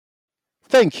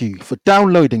Thank you for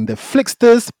downloading the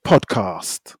Flicksters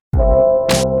podcast.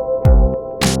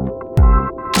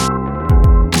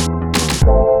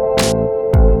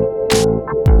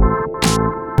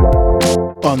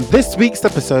 On this week's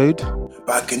episode,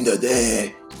 back in the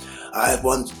day, I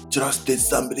once trusted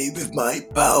somebody with my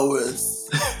powers.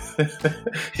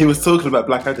 He was talking about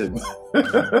Black Adam.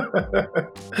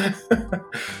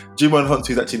 Jimon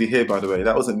Huntu's actually here, by the way.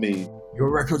 That wasn't me. Your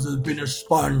records have been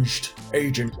expunged,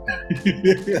 agent.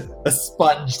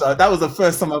 Expunged. That was the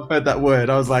first time I've heard that word.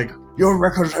 I was like, your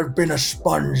records have been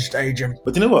expunged, agent.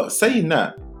 But you know what? Saying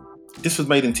that, this was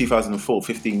made in 2004,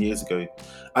 15 years ago.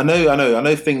 I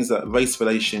know things that race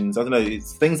relations, I don't know,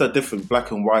 things are different,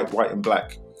 black and white, white and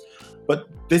black. But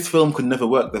this film could never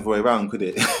work the other way around, could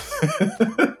it?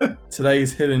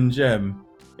 Today's hidden gem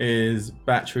is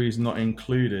batteries not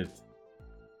included.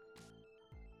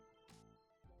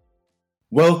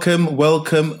 Welcome,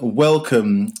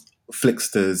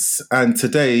 Flicksters. And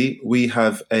today we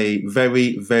have a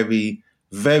very, very,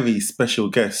 very special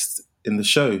guest in the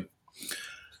show.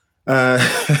 But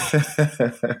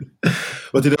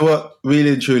you know what?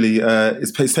 Really and truly,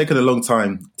 it's taken a long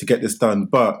time to get this done,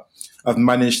 but I've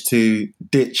managed to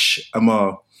ditch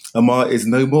Amar. Amar is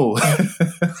no more.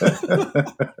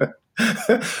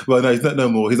 Well, no, he's not no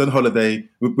more. He's on holiday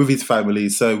with his family.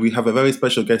 So we have a very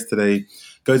special guest today.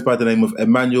 Goes by the name of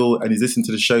Emmanuel, and he's listened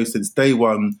to the show since day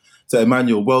one. So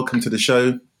Emmanuel, welcome to the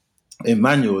show.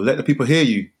 Emmanuel, let the people hear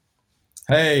you.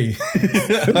 Hey,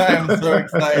 I am so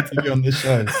excited to be on the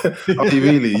show. Are you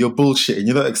really? You're bullshitting.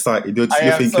 You're not excited. You're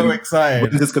thinking, so excited.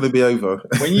 When is this going to be over?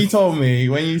 When you told me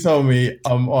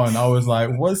I'm on, I was like,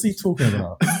 what's he talking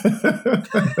about?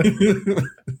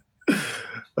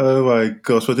 Oh my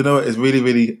gosh. Well, you know what?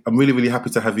 I'm really happy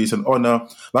to have you. It's an honor.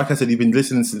 Like I said, you've been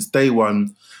listening since day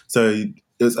one. So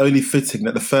it was only fitting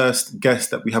that the first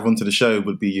guest that we have onto the show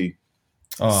would be you.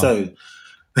 Oh. So,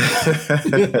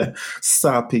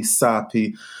 sappy.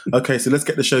 Okay, so let's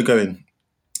get the show going.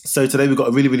 So today we've got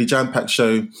a really, really jam-packed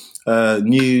show,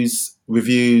 news,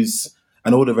 reviews,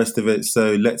 and all the rest of it.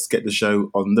 So let's get the show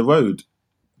on the road.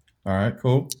 All right,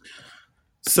 cool.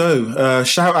 So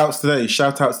shout-outs today.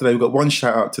 We've got one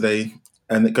shout-out today,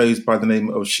 and it goes by the name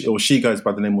of, she goes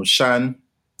by the name of Shan.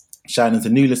 Shan is a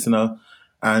new listener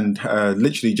and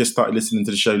literally just started listening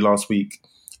to the show last week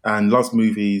and loves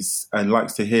movies and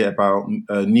likes to hear about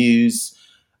news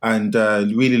and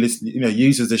really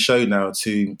uses the show now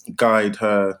to guide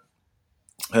her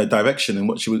direction and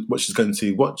what she's going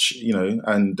to watch,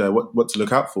 and what to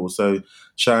look out for. So,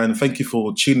 Shan, thank you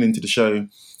for tuning into the show,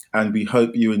 and we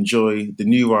hope you enjoy the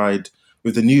new ride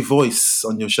with the new voice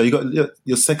on your show. You got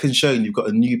your second show, and you've got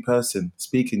a new person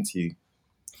speaking to you.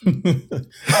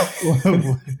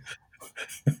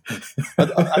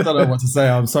 I don't know what to say.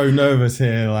 I'm so nervous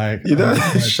here. Like,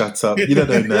 shut up. You don't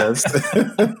know nerves.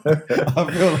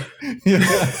 I feel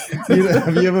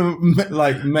have you ever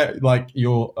met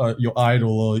your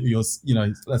idol or your a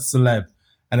celeb,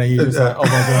 and then you're just like, oh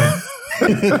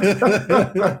my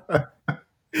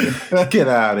god, get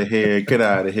out of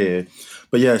here.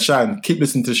 But yeah, Shan, keep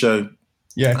listening to the show.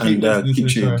 Yeah, keep listening to the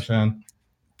show, Shan.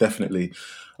 Definitely.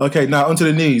 Okay, now onto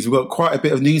the news. We've got quite a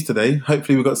bit of news today.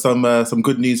 Hopefully, we've got some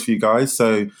good news for you guys.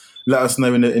 So let us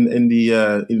know in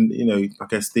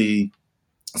the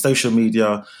social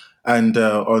media and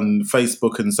on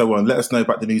Facebook and so on. Let us know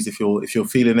about the news if you're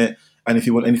feeling it, and if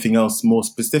you want anything else more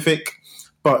specific.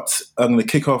 But I'm going to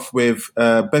kick off with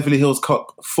Beverly Hills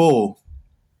Cop 4.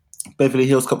 Beverly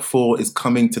Hills Cop 4 is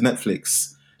coming to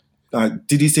Netflix.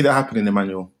 Did you see that happening,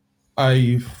 Emmanuel?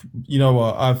 You know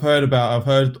what? I've heard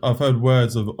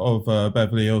words of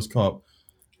Beverly Hills Cop,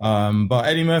 but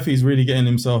Eddie Murphy's really getting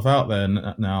himself out there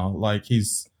now. Like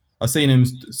I've seen him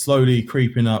slowly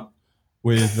creeping up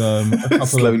with a couple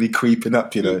slowly creeping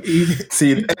up.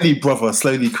 Seeing any brother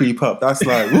slowly creep up. That's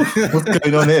like, what's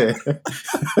going on here?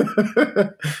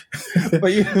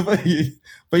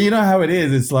 But you know how it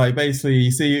is. It's like basically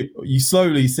you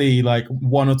slowly see like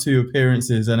one or two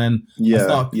appearances, and then I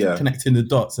start connecting the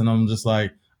dots, and I'm just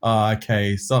like,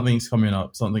 okay, something's coming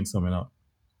up.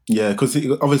 Yeah, because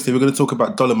obviously we're going to talk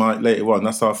about Dolemite later on.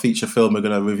 That's our feature film we're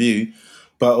going to review.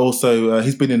 But also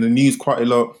he's been in the news quite a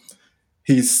lot.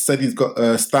 He's said he's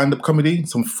got stand-up comedy,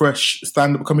 some fresh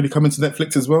stand-up comedy coming to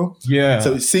Netflix as well. Yeah.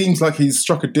 So it seems like he's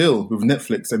struck a deal with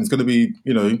Netflix, and he's going to be,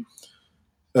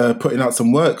 putting out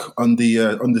some work on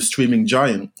the streaming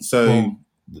giant. So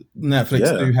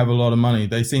Netflix do have a lot of money.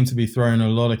 They seem to be throwing a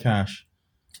lot of cash.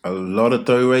 A lot of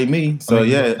do-re-mi. So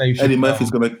Eddie Murphy's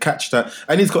going to catch that.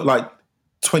 And he's got like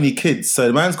 20 kids, so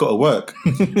the man's got to work.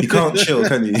 You can't chill,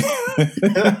 can you?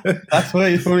 That's why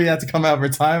he probably had to come out of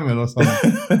retirement or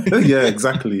something. Yeah,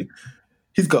 exactly.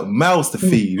 He's got mouths to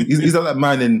feed. He's like that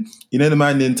man in, the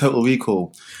man in Total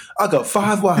Recall. I got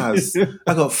 5 wives.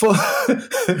 I got 4. I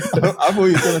thought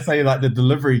you were going to say like the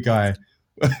delivery guy.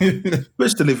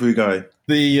 Which delivery guy?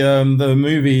 The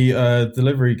movie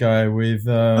delivery guy with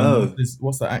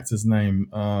what's the actor's name?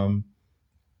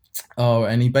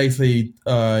 And he basically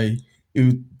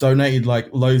he donated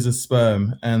like loads of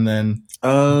sperm, and then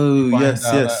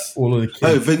Yes. all of the kids.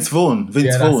 Oh, Vince Vaughn.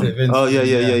 Vince Vaughn. Vince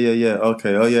Yeah.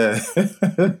 Okay. Oh yeah.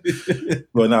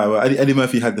 Well, no. Eddie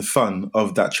Murphy had the fun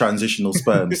of that transitional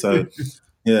sperm. So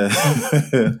yeah.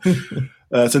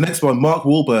 So next one, Mark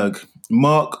Wahlberg.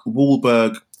 Mark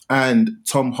Wahlberg and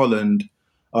Tom Holland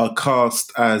are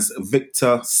cast as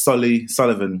Victor Sully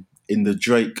Sullivan in the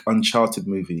Drake Uncharted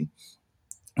movie.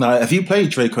 Now, have you played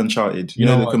Drake Uncharted? You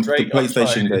know the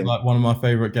PlayStation game. Is like one of my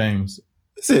favorite games.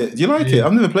 Is it? Do you like it?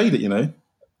 I've never played it.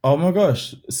 Oh my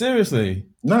gosh! Seriously?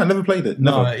 No, I never played it.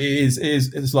 Never. No, it is.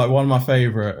 It's like one of my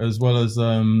favorite, as well as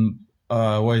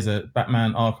what is it?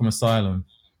 Batman: Arkham Asylum.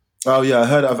 Oh yeah, I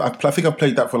heard. I think I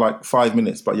played that for like 5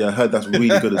 minutes, but yeah, I heard that's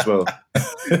really good as well.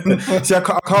 See, I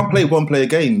can't play one-player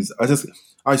games.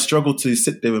 I struggle to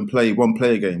sit there and play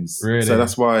one-player games. Really? So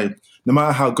that's why, no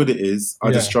matter how good it is,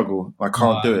 I just struggle. I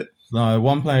can't do it. No,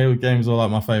 one-player games are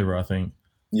like my favorite, I think.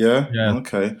 Yeah. Yeah.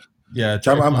 Okay. Yeah.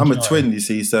 I'm a twin, you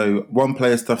see, so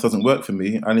one-player stuff doesn't work for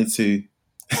me. I need to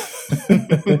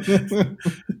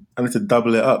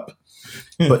double it up.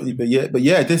 But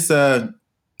yeah, this.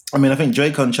 I think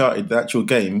Drake Uncharted, the actual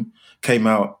game, came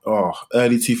out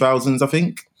early 2000s. I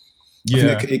think. Yeah.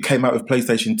 I think it came out with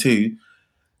PlayStation 2,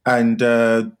 and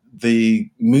the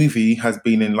movie has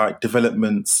been in like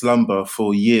development slumber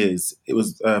for years. It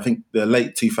was, I think, the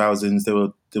late 2000s.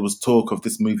 There was talk of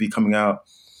this movie coming out.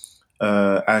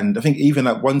 And I think even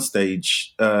at one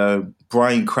stage,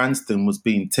 Bryan Cranston was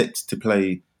being tipped to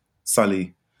play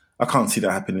Sully. I can't see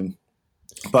that happening.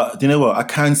 But you know what? I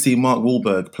can see Mark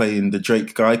Wahlberg playing the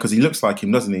Drake guy because he looks like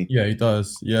him, doesn't he? Yeah, he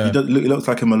does. Yeah. He looks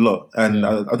like him a lot. And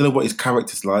I don't know what his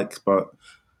character's like, but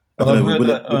I don't know.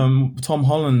 That, Tom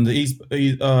Holland,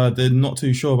 they're not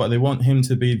too sure, but they want him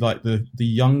to be like the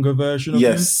younger version of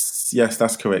him. Yes,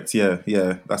 that's correct. Yeah,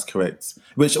 that's correct.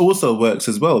 Which also works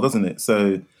as well, doesn't it?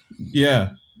 So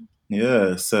yeah.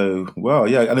 So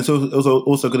and it's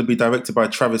also going to be directed by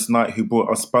Travis Knight, who brought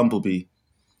us Bumblebee,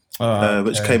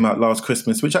 which came out last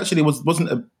Christmas. Which actually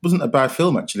wasn't a bad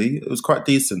film. Actually, it was quite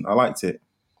decent. I liked it.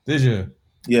 Did you?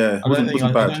 Yeah, it wasn't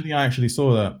bad. I don't think I actually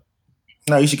saw that.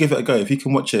 No, you should give it a go if you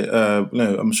can watch it.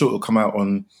 I'm sure it'll come out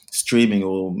on streaming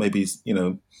or maybe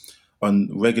on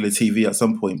regular TV at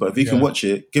some point. But if you can watch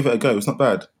it, give it a go. It's not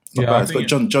bad. It's not bad. It's got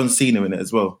John Cena in it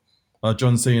as well.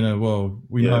 John Cena. Well,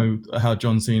 we know how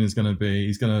John Cena is going to be.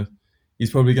 He's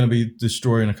probably going to be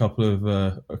destroying a couple of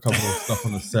stuff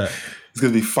on the set. He's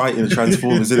going to be fighting the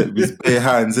Transformers, isn't it? With his bare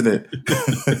hands, isn't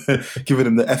it? Giving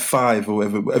him the F5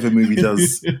 or whatever movie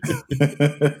does.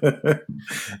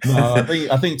 No,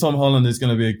 I think Tom Holland is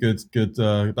going to be a good.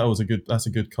 That's a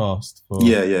good cast.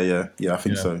 Yeah. I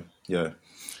think so. Yeah.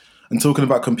 And talking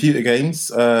about computer games,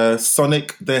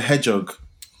 Sonic the Hedgehog.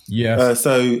 Yeah.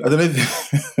 So I don't know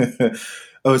if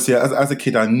obviously as a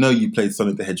kid I know you played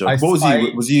Sonic the Hedgehog.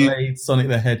 Played Sonic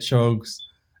the Hedgehogs,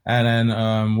 and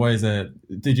then what is it?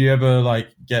 Did you ever like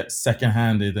get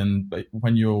second-handed and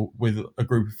when you're with a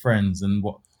group of friends and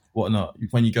whatnot,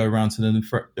 when you go around to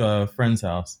the friend's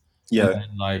house? Yeah. And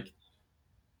then, like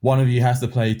one of you has to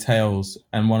play Tails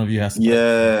and one of you has to play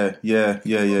Yeah.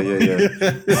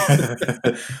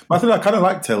 I think I kind of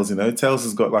like Tails, Tails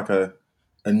has got like a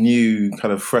new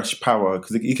kind of fresh power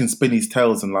because he can spin his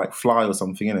tails and like fly or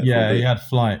something, innit? Yeah, he had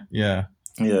flight. Yeah.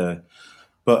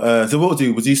 But so what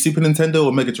was he Super Nintendo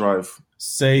or Mega Drive?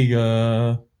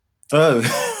 Sega. Oh.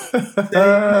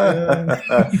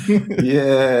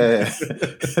 Yeah.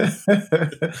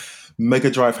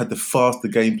 Mega Drive had the faster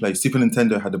gameplay. Super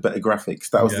Nintendo had the better graphics.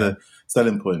 That was the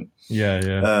selling point.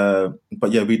 Yeah.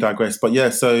 But yeah, we digress. But yeah,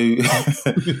 so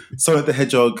Sonic the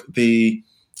Hedgehog, the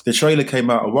trailer came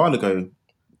out a while ago.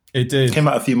 It did. It came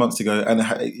out a few months ago, and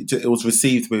it was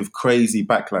received with crazy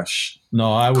backlash.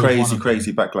 No, I was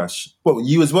crazy backlash. What,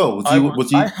 you as well?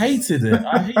 Was you? I hated it.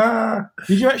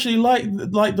 Did you actually like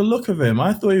the look of him?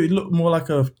 I thought he looked more like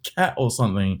a cat or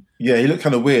something. Yeah, he looked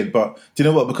kind of weird. But do you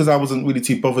know what? Because I wasn't really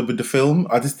too bothered with the film,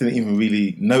 I just didn't even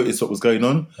really notice what was going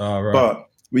on. Oh, right. But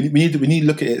we need to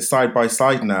look at it side by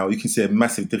side now. You can see a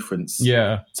massive difference.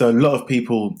 Yeah. So a lot of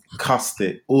people cussed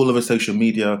it all over social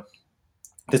media.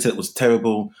 They said it was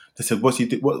terrible. They said,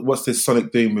 what's this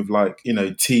Sonic doing with like,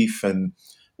 teeth and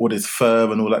all this fur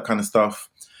and all that kind of stuff?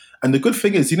 And the good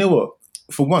thing is, you know what?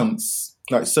 For once,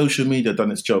 like social media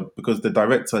done its job because the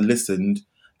director listened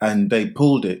and they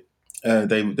pulled it.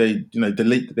 they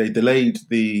delayed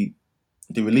the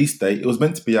release date. It was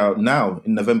meant to be out now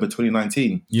in November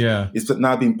 2019. Yeah. It's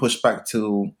now been pushed back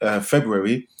till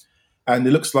February. And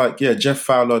it looks like, Jeff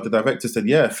Fowler, the director, said,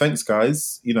 thanks,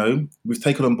 guys. We've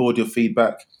taken on board your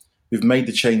feedback. We've made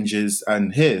the changes.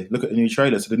 And here, look at the new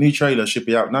trailer. So the new trailer should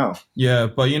be out now. Yeah,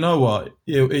 but you know what?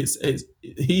 It's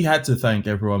he had to thank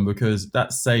everyone because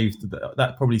that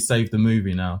probably saved the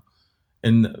movie now.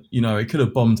 And, it could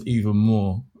have bombed even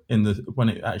more when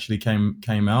it actually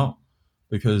came out,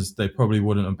 because there probably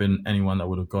wouldn't have been anyone that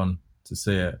would have gone to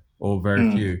see it, or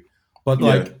very few. But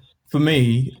for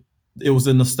me, it was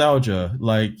a nostalgia.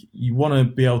 Like, you want to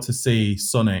be able to see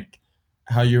Sonic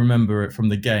how you remember it from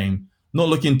the game, not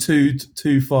looking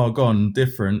too far gone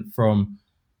different from.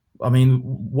 I mean,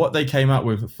 what they came out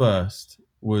with at first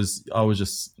was, I was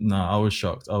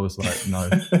shocked. I was like, no.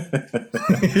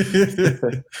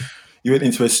 You went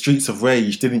into a Streets of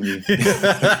Rage, didn't you?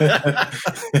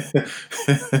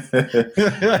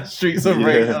 Streets of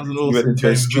Rage. That was an awesome. You went into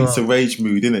a Streets of Rage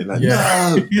mood, didn't it? Like,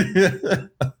 no.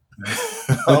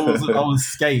 I was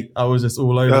skate. I was just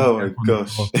all over. Oh my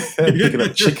gosh! Picking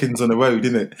up chickens on the road,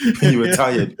 didn't it? You were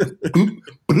tired.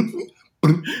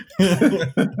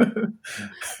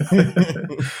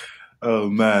 Oh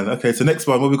man. Okay, so next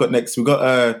one. What we got next? We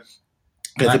got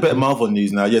it's a bit of Marvel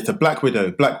news now. Yeah, it's a Black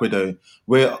Widow.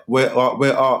 Where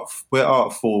art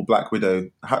for Black Widow?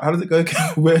 How does it go?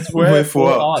 Where for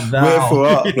art? Where for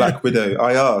art, Black Widow?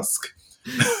 I ask.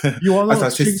 You are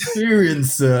not Shakespearean,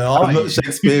 sir. I'm not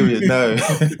Shakespearean, no.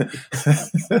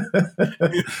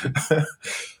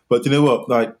 But you know what?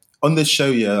 Like, on this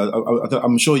show,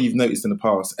 I'm sure you've noticed in the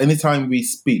past, anytime we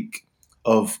speak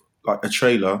of like a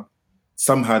trailer,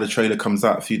 somehow the trailer comes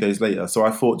out a few days later. So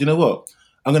I thought, you know what?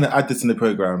 I'm going to add this in the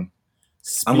program.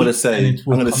 I'm going to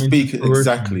speak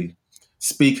exactly.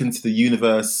 Speak into the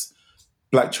universe.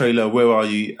 Black trailer, where are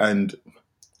you? And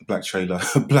Black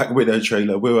Widow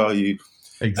trailer, where are you?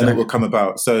 Exactly. And it will come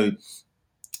about. So,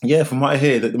 from what I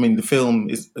hear, the film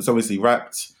is obviously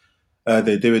wrapped.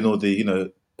 They're doing all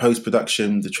the,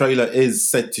 post-production. The trailer is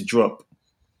set to drop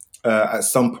at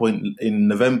some point in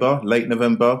November, late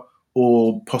November,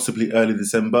 or possibly early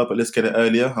December. But let's get it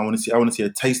earlier. I want to see a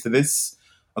taste of this.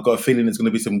 I've got a feeling there's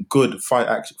going to be some good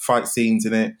fight scenes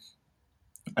in it,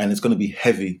 and it's going to be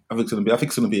heavy. I think it's going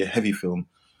to be a heavy film.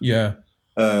 Yeah.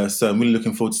 So I'm really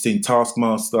looking forward to seeing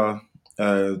Taskmaster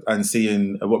and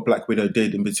seeing what Black Widow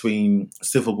did in between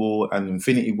Civil War and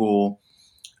Infinity War.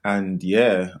 And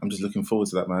I'm just looking forward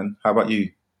to that, man. How about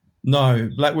you? No,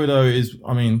 Black Widow is.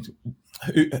 I mean,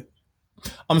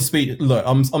 I'm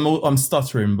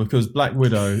stuttering because Black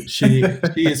Widow. She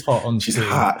is hot on. She's screen.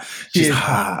 hot. She's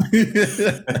hot. She's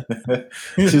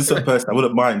the sort of person I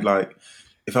wouldn't mind. Like,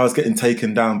 if I was getting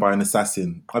taken down by an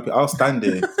assassin, I'll stand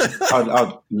there.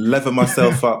 I'd leather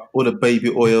myself up, all the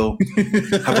baby oil,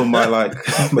 have on my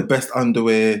best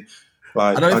underwear.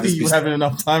 Like, I don't think you're having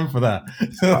enough time for that.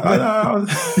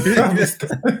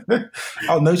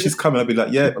 I'll know she's coming. I'll be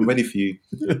like, I'm ready for you.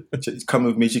 She's come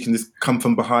with me. She can just come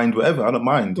from behind, whatever. I don't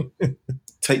mind.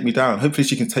 Take me down. Hopefully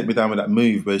she can take me down with that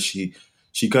move where she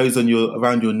goes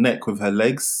around your neck with her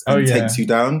legs and takes you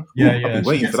down. Yeah, I'll be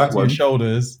waiting for that one. Your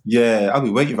shoulders. Yeah, I'll be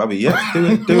waiting for that.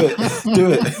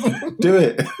 Do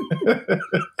it.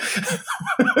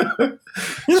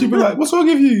 She'd be like, "What's wrong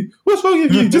with you?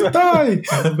 Just die."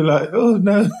 I'd be like, "Oh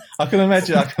no." I can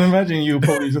imagine you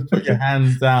probably just put your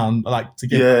hands down, like, to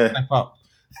get a step up.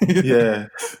 Yeah.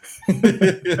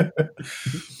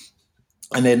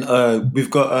 And then we've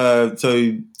got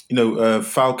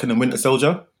Falcon and Winter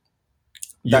Soldier.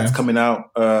 That's coming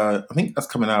out. I think that's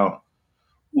coming out.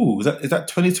 Ooh, is that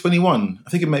 2021? I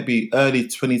think it might be early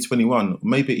 2021,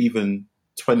 maybe even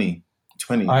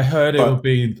 2020. I heard it would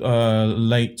be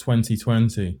late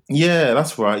 2020. Yeah,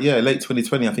 that's right. Yeah, late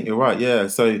 2020. I think you're right. Yeah,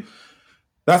 so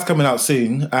that's coming out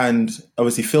soon, and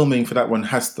obviously filming for that one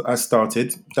has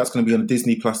started. That's going to be on the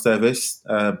Disney Plus service.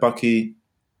 Bucky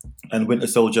and Winter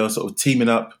Soldier sort of teaming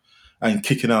up and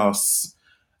kicking ass.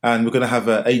 And we're going to have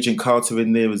Agent Carter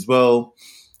in there as well.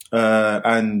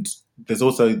 And there's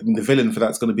also the villain for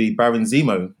that's going to be Baron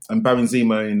Zemo. And Baron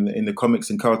Zemo in the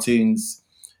comics and cartoons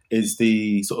is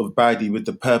the sort of baddie with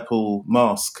the purple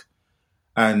mask.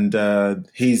 And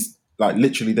he's like,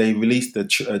 literally, they released a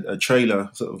trailer,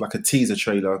 sort of like a teaser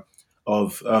trailer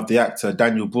of the actor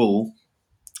Daniel Bruhl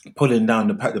pulling down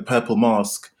the purple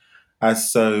mask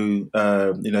as so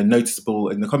noticeable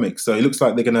in the comics. So it looks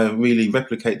like they're going to really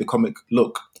replicate the comic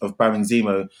look of Baron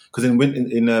Zemo, because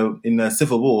in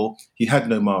Civil War he had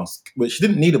no mask, which he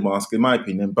didn't need a mask in my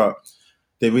opinion, but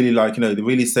they're really they're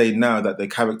really saying now that the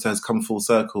character has come full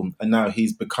circle, and now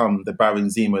he's become the Baron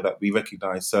Zemo that we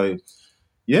recognize. So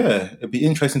yeah, it'd be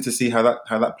interesting to see how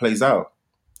that plays out.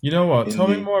 You know what? Tell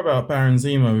me more about Baron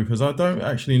Zemo, because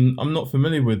I'm not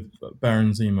familiar with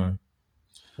Baron Zemo.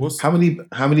 How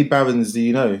many Barons do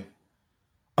you know?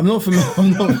 I'm not familiar.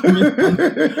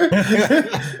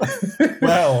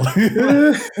 Well,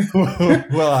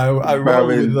 I roll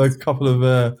with a couple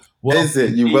of. Is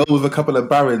it you roll with a couple of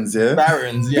barons? Yeah,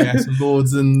 barons, yes,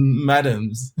 lords and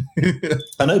madams.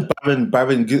 I know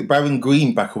Baron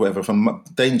Greenback or whatever from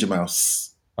Danger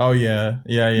Mouse. Oh yeah.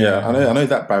 I know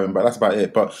that Baron, but that's about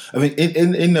it. But I mean,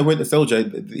 in the Winter Soldier,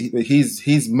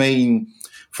 his main,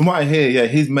 from what I hear,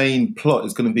 his main plot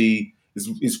is going to be.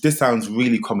 This sounds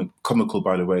really comical,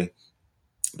 by the way,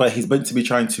 but he's meant to be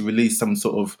trying to release some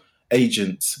sort of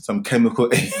agent, some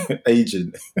chemical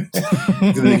agent.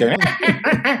 He's going to go,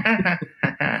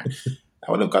 I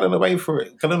would have gotten away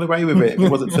with it if it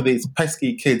wasn't for these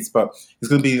pesky kids. But he's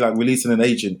going to be like releasing an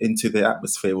agent into the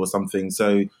atmosphere or something.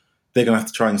 So they're going to have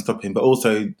to try and stop him. But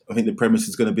also, I think the premise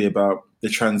is going to be about the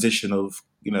transition of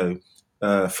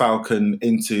Falcon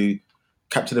into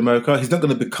Captain America. He's not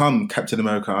going to become Captain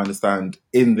America, I understand,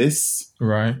 in this.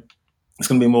 Right. It's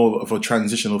going to be more of a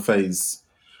transitional phase.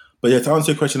 But yeah, to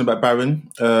answer your question about Baron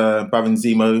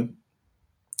Zemo,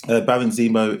 Baron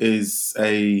Zemo is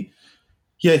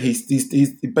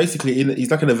he's basically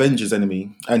he's like an Avengers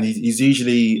enemy, and he's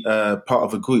usually part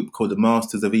of a group called the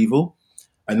Masters of Evil,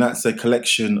 and that's a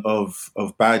collection of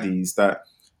baddies that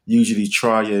usually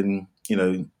try and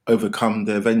overcome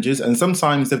the Avengers, and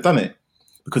sometimes they've done it.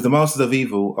 Because the Masters of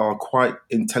Evil are quite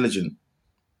intelligent.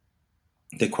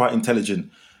 They're quite intelligent.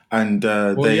 And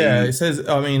it says,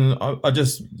 I mean, I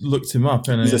just looked him up.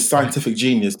 And he's a scientific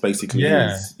genius, basically.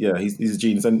 Yeah. He's a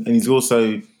genius. And he's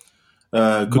also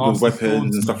good with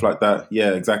weapons and stuff like that.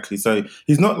 Yeah, exactly. So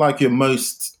he's not like your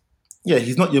most,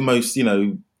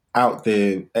 out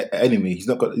there enemy. He's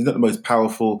not the most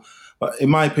powerful. But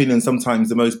in my opinion, sometimes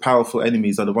the most powerful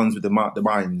enemies are the ones with the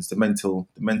minds, the mental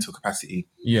capacity.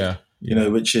 Yeah.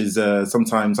 Which is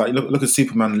sometimes like look at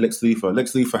Superman and Lex Luthor.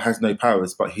 Lex Luthor has no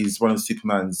powers, but he's one of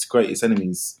Superman's greatest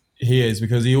enemies. He is,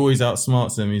 because he always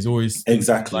outsmarts them. He's always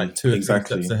like two or three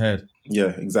steps ahead.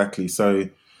 Yeah, exactly. So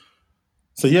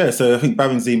I think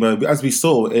Baron Zemo, as we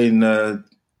saw in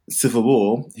Civil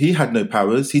War, he had no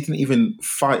powers. He didn't even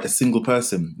fight a single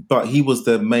person, but he was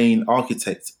the main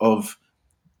architect of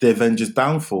the Avengers'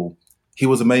 downfall. He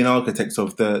was the main architect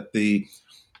of the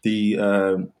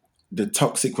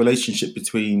toxic relationship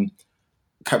between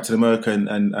Captain America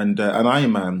and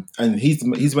Iron Man, and he's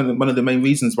one of the main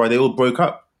reasons why they all broke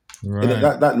up. Right.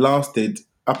 That lasted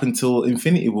up until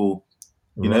Infinity War,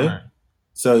 you know.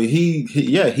 So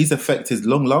his effect is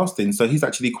long lasting. So he's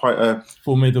actually quite a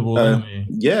formidable enemy.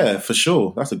 Yeah, for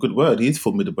sure. That's a good word. He is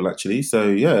formidable, actually. So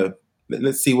yeah,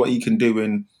 let's see what he can do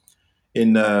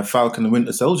in Falcon and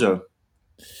Winter Soldier.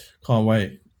 Can't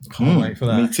wait for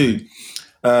that. Me too.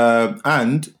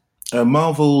 And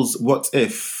Marvel's What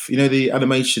If, the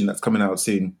animation that's coming out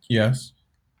soon. Yes.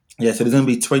 Yeah, so there's going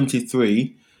to be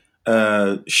 23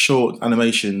 short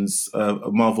animations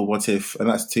of Marvel What If, and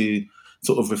that's to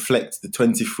sort of reflect the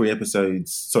 23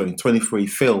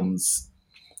 films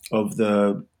of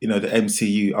the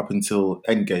MCU up until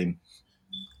Endgame.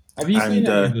 Have you seen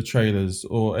any of the trailers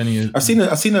or any? I've seen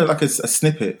like a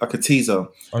snippet, like a teaser,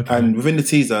 okay. And within the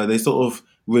teaser they sort of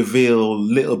reveal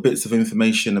little bits of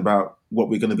information about what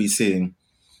we're going to be seeing.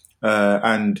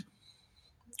 And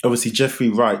obviously Jeffrey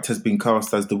Wright has been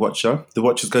cast as the Watcher. The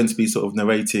Watcher is going to be sort of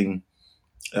narrating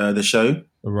the show.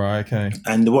 Right, okay.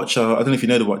 And the Watcher, I don't know if you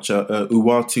know the Watcher,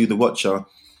 Uatu the Watcher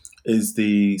is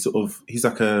he's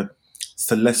like a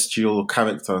celestial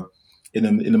character in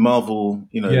the Marvel,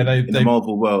 in the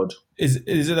Marvel world. Is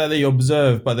it that they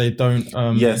observe but they don't,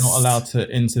 yes. They're not allowed to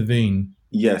intervene?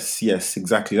 Yes,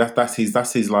 exactly. That's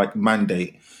his like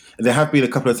mandate. There have been a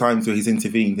couple of times where he's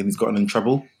intervened and he's gotten in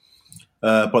trouble.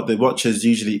 But the Watchers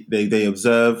usually they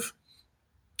observe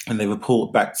and they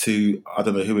report back to, I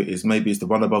don't know who it is. Maybe it's the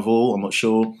One Above All. I'm not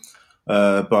sure.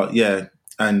 But yeah,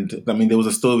 and I mean there was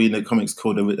a story in the comics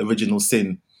called Original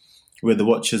Sin, where the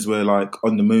Watchers were like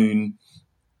on the moon.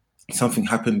 Something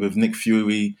happened with Nick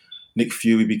Fury. Nick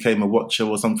Fury became a Watcher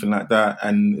or something like that,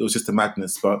 and it was just a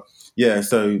madness. But yeah,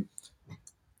 so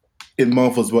in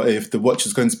Marvel's What If, the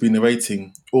Watcher's going to be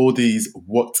narrating all these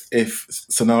what if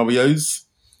scenarios.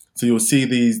 So you'll see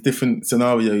these different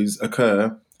scenarios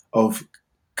occur of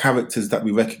characters that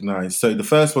we recognize. So the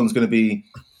first one's going to be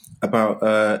about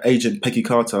Agent Peggy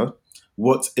Carter.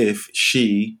 What if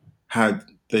she had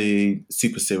the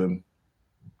super serum?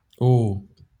 Oh,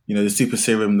 the super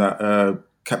serum that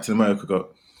Captain America got.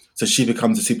 So she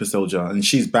becomes a super soldier, and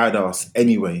she's badass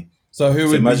anyway. So who So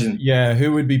would imagine- be? Yeah,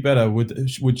 who would be better?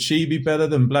 Would she be better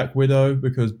than Black Widow?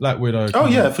 Because Black Widow. Oh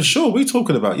yeah, for sure. We're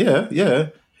talking about yeah.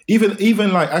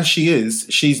 Even like as she is,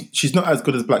 she's not as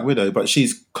good as Black Widow, but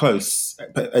she's close.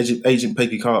 Agent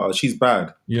Peggy Carter, she's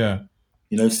bad. Yeah.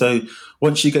 You know, so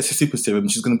once she gets a super serum,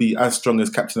 she's going to be as strong as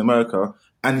Captain America,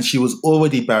 and she was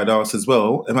already badass as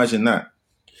well. Imagine that.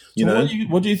 You know,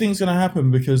 what do you think is going to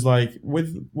happen? Because like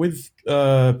with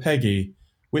Peggy,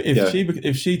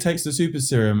 if she takes the super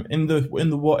serum in the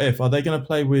what if, are they going to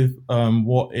play with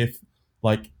what if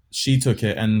like she took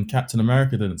it and Captain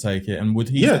America didn't take it, and would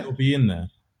he still be in there?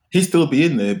 He'd still be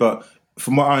in there, but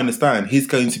from what I understand, he's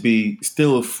going to be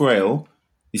still frail.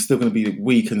 He's still going to be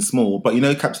weak and small. But you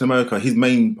know, Captain America, his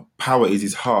main power is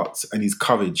his heart and his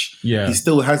courage. Yeah, he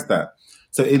still has that.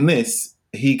 So in this,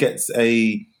 he gets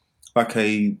a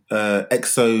exo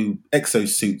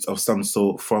suit of some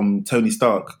sort from Tony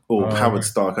Stark or Howard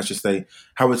Stark, I should say.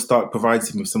 Howard Stark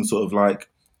provides him with some sort of like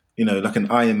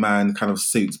an Iron Man kind of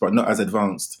suit, but not as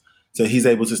advanced. So he's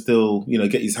able to still,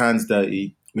 get his hands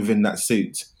dirty within that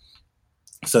suit.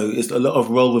 So it's a lot of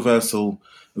role reversal,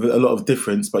 a lot of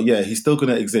difference. But yeah, he's still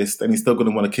going to exist, and he's still going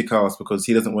to want to kick ass because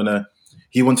he doesn't want to.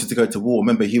 He wanted to go to war.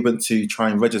 Remember, he went to try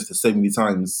and register so many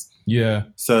times. Yeah.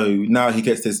 So now he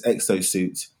gets this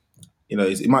exosuit.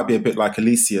 It might be a bit like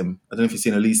Elysium. I don't know if you've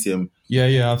seen Elysium.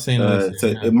 Yeah, I've seen Elysium. So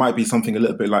it might be something a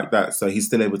little bit like that. So he's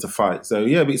still able to fight. So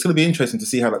yeah, but it's going to be interesting to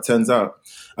see how that turns out.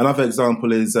 Another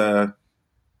example is the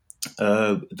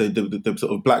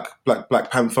sort of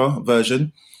Black Panther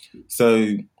version.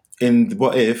 So in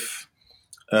What If,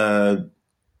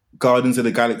 Guardians of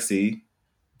the Galaxy,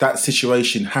 that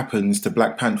situation happens to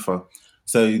Black Panther.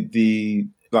 So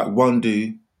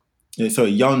Yondu,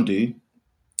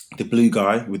 the blue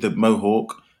guy with the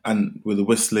mohawk and with a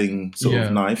whistling sort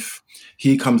of knife,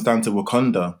 he comes down to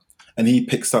Wakanda and he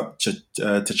picks up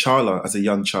T'Challa as a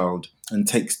young child and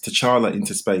takes T'Challa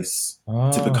into space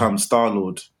to become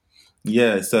Star-Lord.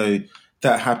 Yeah, so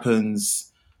that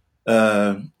happens.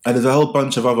 And there's a whole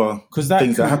bunch of other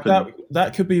things that happen.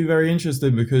 That could be very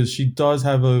interesting because she does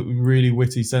have a really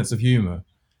witty sense of humor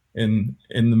in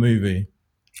the movie.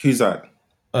 Who's that?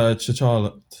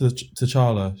 T'Challa.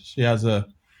 She has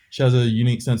a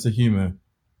unique sense of humor.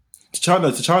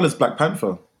 T'Challa's Black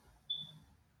Panther.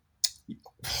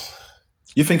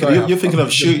 You're thinking of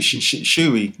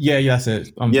Shuri. Yeah, that's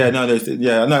it.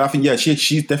 I think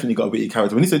she's definitely got a witty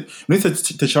character. When he said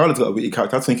T'Challa's got a witty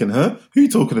character, I was thinking, huh? Who are you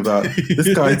talking about?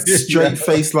 This guy's straight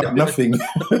face like nothing.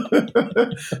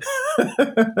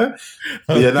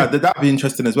 That'd be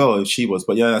interesting as well if she was.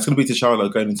 But yeah, that's going to be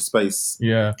T'Challa going into space,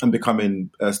 and becoming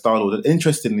Star-Lord. And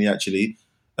interestingly, actually,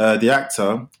 the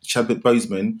actor Chadwick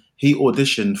Boseman, he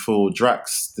auditioned for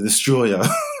Drax the Destroyer.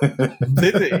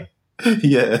 Did he?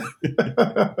 Yeah.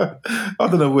 I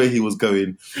don't know where he was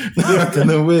going. He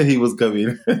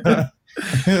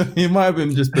might have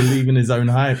been just believing his own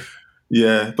hype.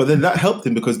 Yeah, but then that helped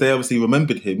him because they obviously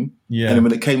remembered him. Yeah. And then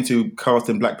when it came to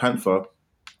casting Black Panther,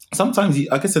 sometimes,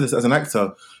 I guess as an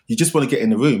actor, you just want to get in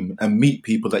the room and meet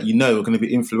people that you know are going to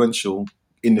be influential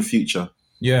in the future.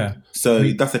 Yeah. So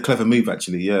that's a clever move,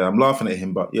 actually. Yeah, I'm laughing at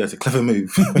him, but yeah, it's a clever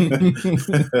move.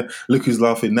 Look who's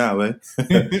laughing now, eh?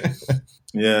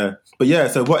 Yeah. But yeah,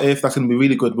 so What If, that's going to be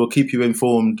really good. We'll keep you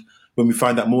informed when we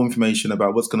find out more information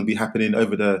about what's going to be happening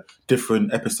over the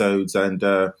different episodes. And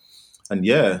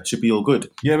yeah, it should be all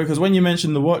good. Yeah, because when you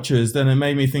mentioned the Watchers, then it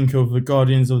made me think of the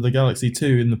Guardians of the Galaxy 2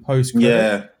 in the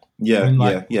post-credits.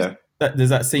 Yeah. There's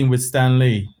that scene with Stan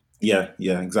Lee. Yeah,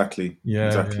 exactly.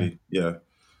 Yeah.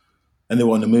 And they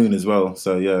were on the moon as well,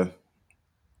 so yeah.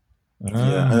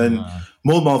 Yeah, and then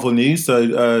more Marvel news.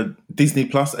 So Disney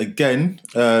Plus again,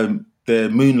 their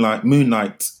Moon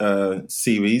Knight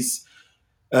series.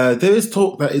 There is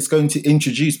talk that it's going to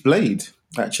introduce Blade.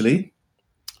 Actually,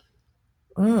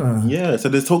 yeah. So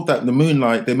there's talk that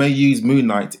they may use Moon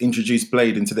Knight to introduce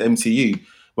Blade into the MCU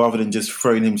rather than just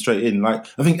throwing him straight in. Like,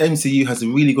 I think MCU has a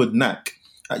really good knack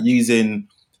at using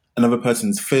another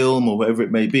person's film or whatever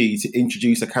it may be to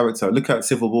introduce a character. Look at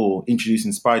Civil War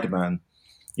introducing Spider-Man.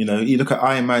 You look at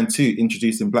Iron Man 2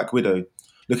 introducing Black Widow.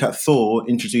 Look at Thor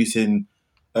introducing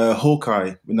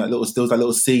Hawkeye. In there was that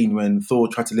little scene when Thor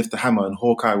tried to lift the hammer and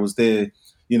Hawkeye was there,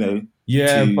 to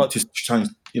try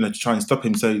and stop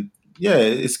him. So yeah,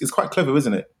 it's quite clever,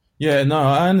 isn't it? Yeah, no,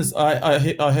 I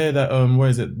hear that. Where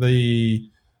is it?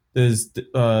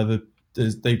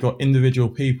 They've got individual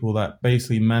people that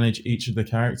basically manage each of the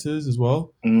characters as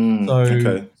well.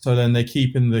 So then they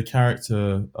keep in the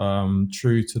character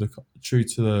true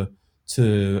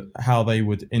to how they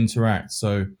would interact.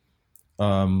 So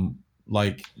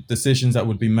like decisions that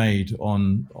would be made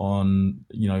on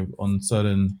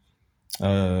certain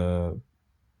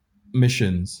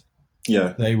missions.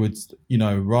 Yeah. They would,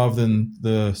 rather than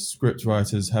the script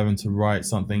writers having to write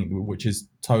something which is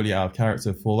totally out of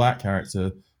character for that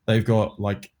character, they've got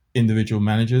like individual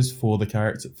managers for the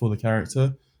character.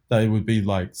 They would be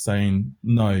like saying,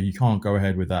 no, you can't go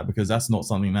ahead with that because that's not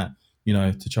something that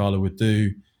T'Challa would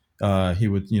do. He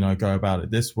would go about it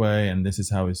this way, and this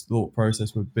is how his thought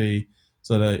process would be.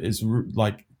 So that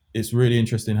it's really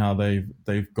interesting how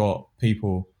they've got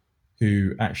people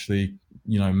who actually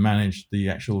manage the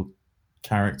actual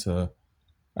character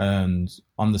and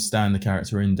understand the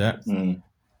character in depth.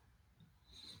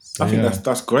 So, I think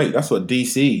that's great. That's what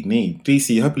DC need.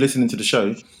 DC, I hope you're listening to the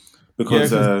show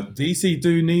because DC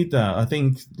do need that. I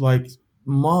think like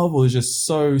Marvel is just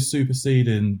so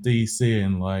superseding DC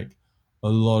and like a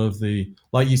lot of the,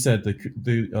 like you said,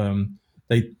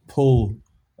 they pull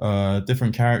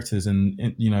different characters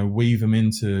and weave them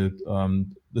into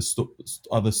the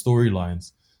other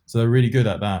storylines. So they're really good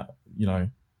at that.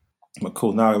 But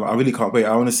cool. No, I really can't wait.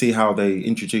 I want to see how they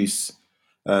introduce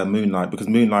Moon Knight because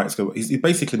Moon Knight's he's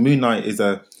basically Moon Knight is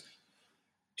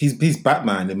he's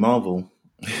Batman in Marvel.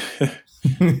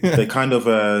 They kind of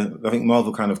I think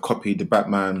Marvel kind of copied the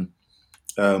Batman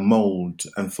mold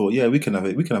and thought, yeah, we can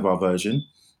have our version.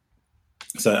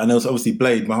 So, and there's obviously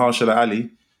Blade, Mahershala Ali.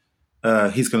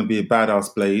 He's going to be a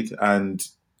badass Blade, and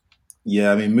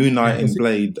yeah, I mean Moon Knight and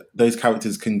Blade, those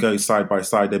characters can go side by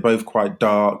side. They're both quite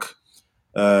dark.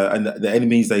 And the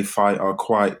enemies they fight are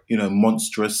quite,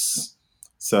 monstrous.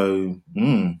 So,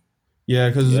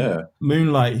 because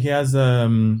Moonlight, he has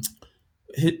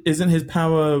isn't his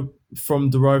power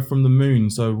derived from the moon?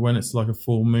 So when it's like a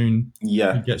full moon, he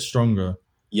gets stronger.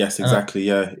 Yes, exactly.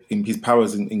 His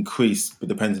powers increase, but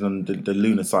depending on the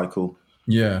lunar cycle.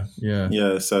 Yeah.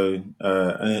 So,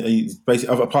 and he's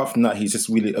basically apart from that, he's just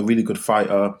really a really good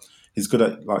fighter. He's good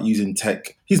at like using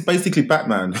tech. He's basically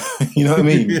Batman. You know what I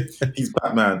mean? He's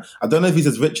Batman. I don't know if he's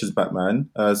as rich as Batman.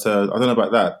 So I don't know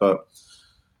about that, but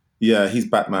yeah, he's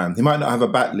Batman. He might not have a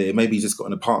bat lair. Maybe he's just got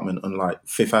an apartment on like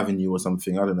Fifth Avenue or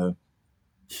something. I don't know.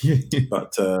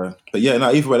 But yeah,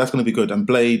 no, either way, that's going to be good. And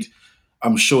Blade,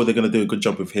 I'm sure they're going to do a good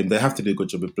job with him. They have to do a good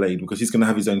job with Blade because he's going to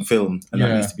have his own film and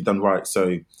that needs to be done right.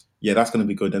 So yeah, that's going to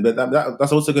be good. And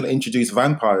that's also going to introduce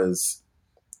vampires,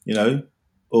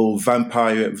 or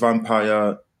vampire,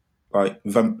 like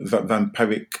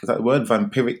vampiric, is that the word?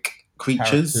 Vampiric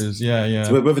creatures. Yeah.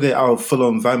 So whether they are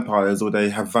full-on vampires or they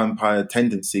have vampire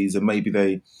tendencies, and maybe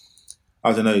they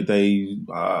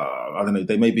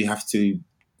maybe have to,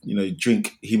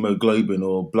 drink hemoglobin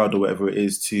or blood or whatever it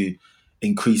is to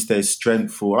increase their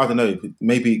strength, or I don't know,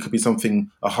 maybe it could be something,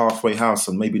 a halfway house,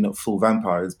 and maybe not full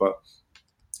vampires, but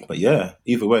yeah,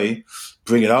 either way,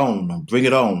 bring it on.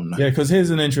 Yeah, because here's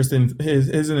an interesting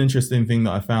thing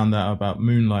that I found out about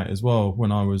Moonlight as well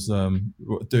when I was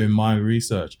doing my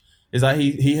research, is that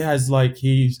he has like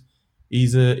he's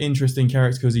an interesting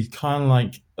character because he kind of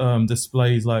like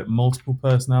displays like multiple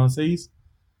personalities.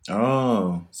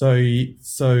 Oh, so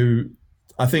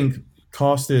I think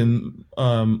casting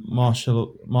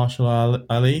Marshall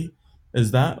Ali as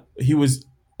that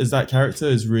character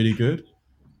is really good.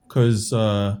 Because he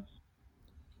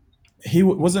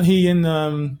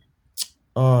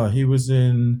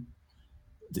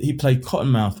played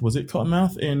Cottonmouth. Was it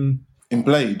Cottonmouth in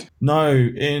Blade? No,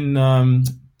 in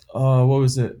what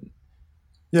was it?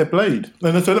 Yeah, Blade.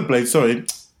 No, not Blade. Sorry,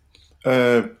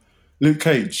 Luke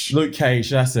Cage. Luke Cage.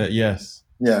 That's it. Yes.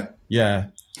 Yeah.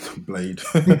 Blade.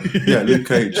 Yeah, Luke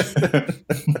Cage.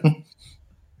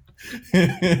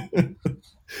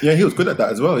 Yeah, he was good at that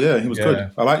as well. Yeah, he was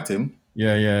good. I liked him.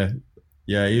 Yeah.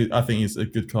 I think he's a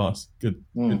good cast. Good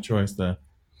choice there.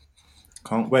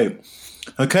 Can't wait.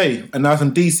 Okay, and now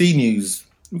some DC news.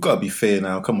 We've got to be fair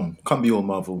now. Come on, can't be all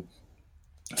Marvel.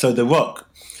 So The Rock,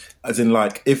 as in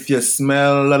like, if you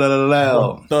smell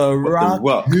The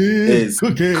Rock is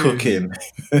cooking.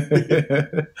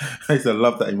 I used to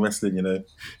love that in wrestling,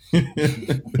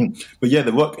 But yeah,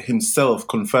 The Rock himself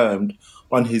confirmed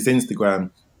on his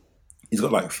Instagram. He's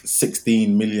got like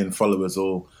 16 million followers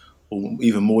or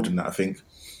even more than that, I think.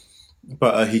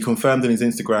 But he confirmed on his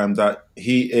Instagram that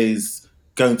he is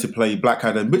going to play Black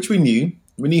Adam, which we knew.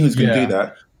 We knew he was going to do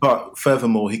that. But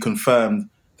furthermore, he confirmed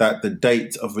that the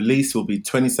date of release will be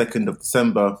 22nd of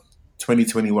December,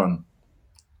 2021.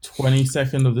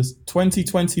 22nd of this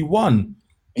 2021?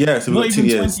 Yeah, so we've got 2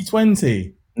 years.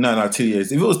 2020? No, 2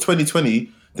 years. If it was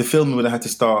 2020, the film would have had to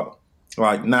start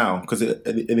like now, because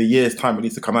in a year's time it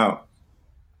needs to come out.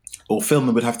 Or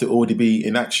filming would have to already be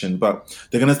in action, but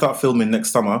they're going to start filming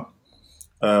next summer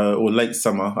or late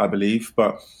summer, I believe.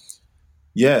 But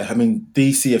Yeah, I mean,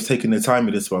 DC have taken their time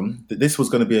with this one. This was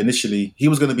going to be initially,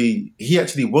 he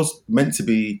actually was meant to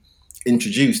be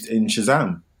introduced in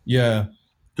Shazam. Yeah,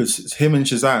 Because him and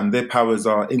Shazam, their powers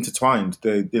are intertwined.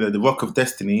 The Rock of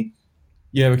Destiny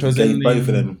yeah, because gave both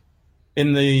of them.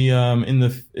 in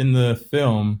the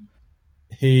film,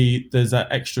 there's that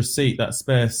extra seat, that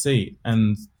spare seat,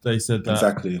 and they said that.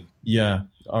 Exactly. Yeah,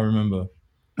 I remember.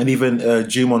 And even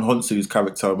Jumon Honsu's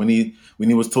character, when he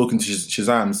was talking to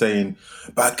Shazam, saying,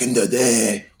 Back in the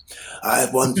day, I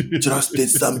once trusted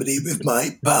somebody with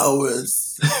my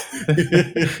powers.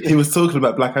 he was talking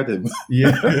about Black Adam.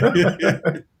 Yeah.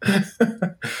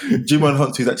 Jumon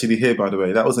Honsu's actually here, by the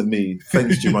way. That wasn't me.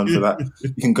 Thanks, Jumon, for that.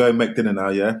 You can go and make dinner now,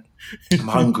 yeah? I'm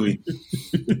hungry.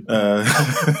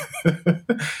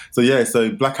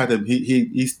 So Black Adam,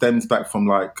 he stems back from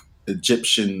like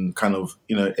Egyptian kind of,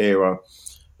 era.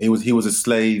 He was a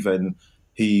slave, and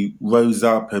he rose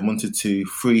up and wanted to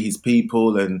free his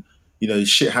people, and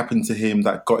shit happened to him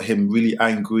that got him really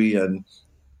angry and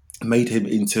made him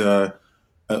into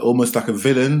almost like a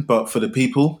villain, but for the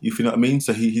people. If you know what I mean.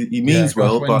 So he means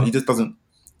well, but he just doesn't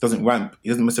ramp. He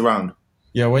doesn't mess around.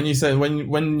 Yeah, when you say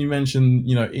when you mention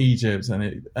Egypt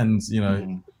and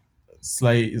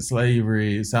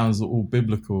slavery, it sounds all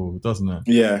biblical, doesn't it?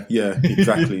 Yeah,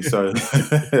 exactly. So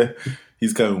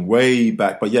he's going way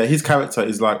back, but yeah, his character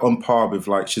is like on par with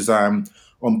like Shazam,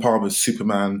 on par with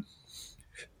Superman.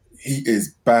 He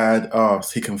is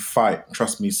badass. He can fight.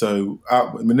 Trust me. So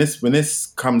when this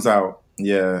comes out,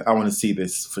 yeah, I want to see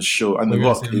this for sure. And The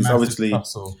Rock is obviously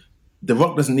tussle. The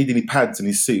Rock doesn't need any pads in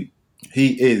his suit.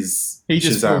 He is. He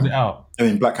just Shazam. fills it out. I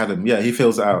mean, Black Adam. Yeah, he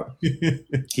fills it out.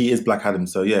 He is Black Adam.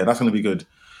 So yeah, that's going to be good.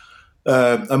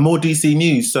 And more DC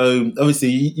news. So obviously,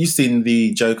 you've seen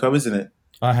the Joker, isn't it?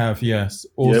 I have, yes.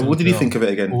 Awesome. Yeah. What did you think of it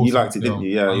again? Awesome You liked it, didn't you?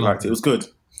 Yeah, you liked it. It was good.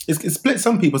 It split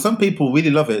some people. Some people really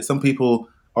love it. Some people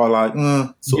are like,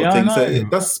 sort of thing. So it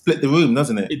does split the room,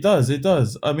 doesn't it? It does.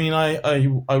 I mean,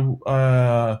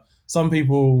 some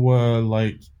people were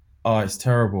like, "Oh, it's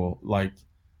terrible." Like,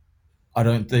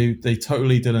 they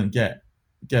totally didn't get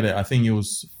it. I think it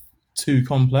was too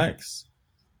complex,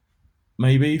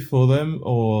 maybe for them,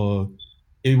 or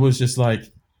it was just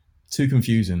like too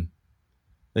confusing.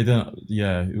 They didn't.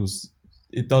 Yeah,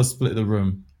 it does split the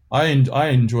room. I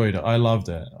enjoyed it. I loved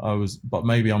it. But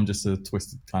maybe I'm just a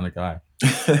twisted kind of guy.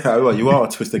 Well, you are a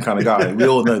twisted kind of guy. We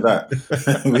all know that.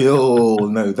 We all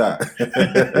know that.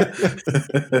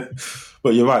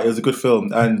 But you're right. It was a good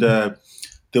film, and there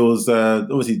was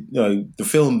obviously, the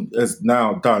film has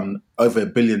now done over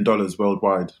 $1 billion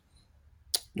worldwide.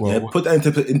 Well, yeah, put that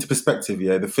into perspective.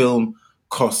 Yeah, the film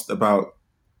cost about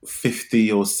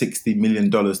 $50 or $60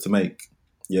 million to make.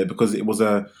 Yeah, because it was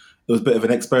a bit of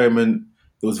an experiment.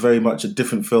 It was very much a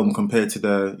different film compared to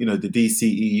the the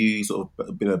DCEU sort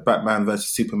of Batman versus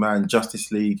Superman,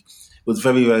 Justice League. It was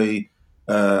very, very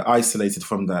isolated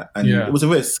from that, and it was a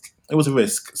risk. It was a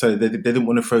risk, so they didn't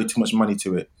want to throw too much money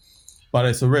to it. But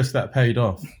it's a risk that paid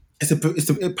off.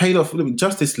 It paid off.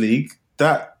 Justice League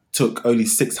that took only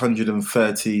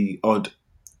 630 odd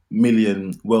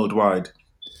million worldwide.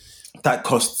 That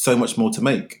cost so much more to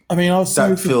make. I mean,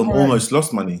 that film almost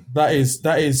lost money. That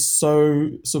is so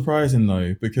surprising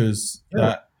though, because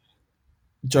that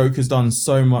Joker's done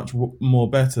so much more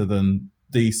better than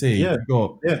DC. Yeah,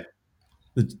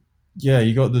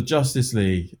 you got the Justice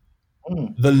League,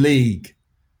 the League,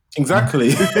 exactly,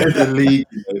 the League,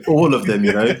 all of them.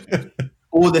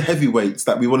 All the heavyweights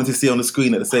that we wanted to see on the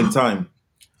screen at the same time,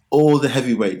 all the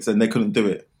heavyweights, and they couldn't do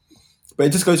it. But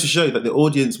it just goes to show that the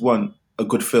audience want a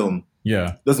good film.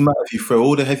 Yeah. Doesn't matter if you throw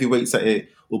all the heavyweights at it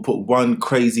or put one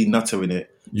crazy nutter in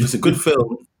it. If it's a good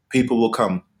film, people will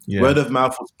come. Yeah. Word of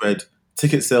mouth will spread.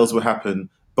 Ticket sales will happen.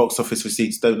 Box office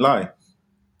receipts don't lie.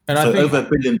 And so I think over $1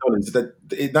 billion.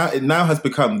 It now has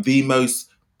become the most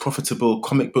profitable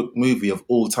comic book movie of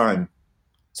all time.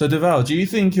 So Deval, do you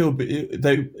think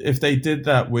if they did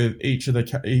that with each of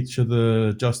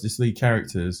the Justice League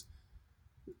characters,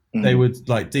 they would,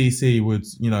 like, DC would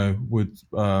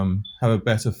have a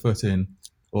better footing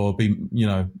or be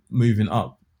moving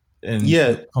up in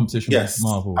competition with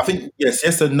Marvel? I think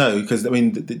yes and no, because I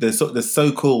mean the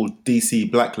so-called DC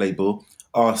Black Label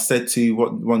are said to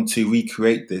want to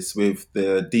recreate this with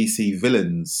the DC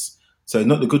villains. So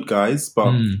not the good guys,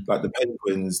 but like the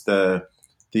Penguins, the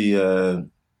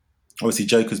obviously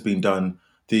Joker's been done,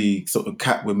 the sort of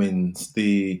Catwomen's,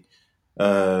 the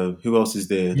who else is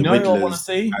there? The Riddlers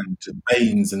and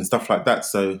Banes and stuff like that.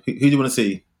 So who do you want to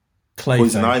see?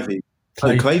 Poison Ivy.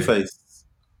 Clayface.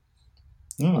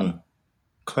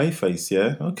 Clayface,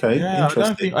 yeah. Okay. Yeah,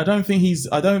 interesting. I don't think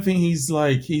he's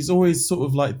like, he's always sort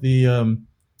of like the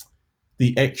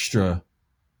extra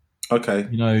Okay.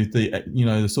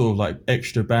 The sort of like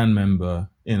extra band member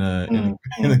in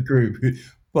a group.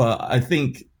 But I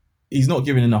think he's not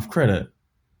given enough credit.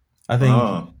 I think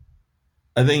Ah.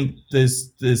 I think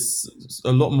there's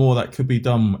a lot more that could be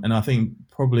done, and I think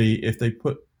probably if they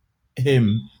put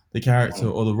him, the character,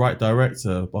 or the right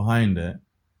director behind it,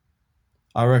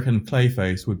 I reckon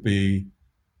Clayface would be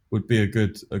a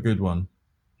good one.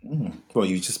 Well,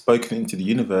 you've just spoken into the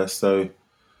universe, so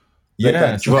let Yeah.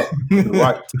 that drop on the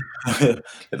right.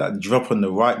 Let that drop on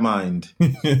the right mind.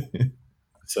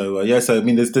 So so I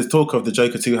mean, there's talk of the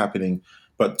Joker 2 happening,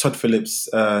 but Todd Phillips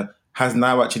has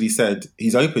now actually said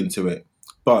he's open to it,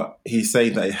 but he's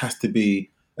saying that it has to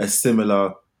be a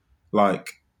similar,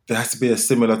 like there has to be a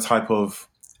similar type of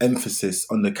emphasis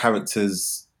on the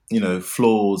characters,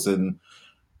 flaws, and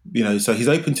so he's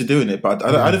open to doing it, but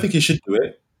I don't think he should do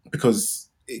it because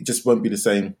it just won't be the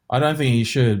same. I don't think he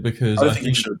should because I don't think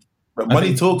he should. But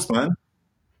money talks, man.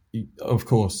 Of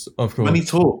course. Money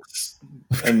talks,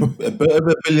 and over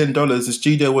 $1 billion, the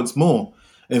studio wants more.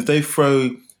 And if they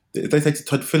say to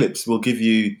Todd Phillips, we'll give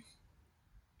you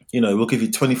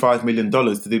 $25 million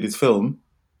to do this film.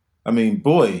 I mean,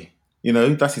 boy,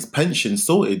 that's his pension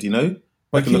sorted.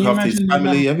 But can look after his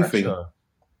family, everything. Pressure?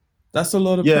 That's a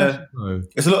lot of pressure. Though.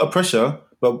 It's a lot of pressure,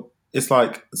 but it's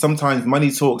like sometimes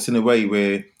money talks in a way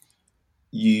where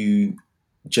you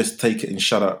just take it and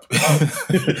shut up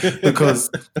because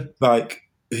like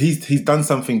he's done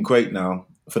something great now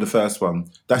for the first one.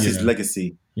 That's his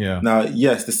legacy. Yeah. Now,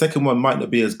 yes, the second one might not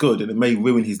be as good and it may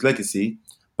ruin his legacy,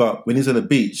 but when he's on the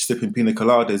beach sipping pina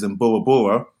coladas and Bora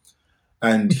Bora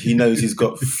and he knows he's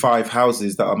got 5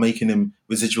 houses that are making him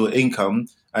residual income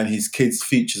and his kids'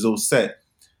 future's all set,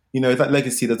 that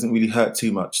legacy doesn't really hurt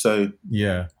too much. So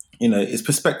it's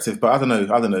perspective, but I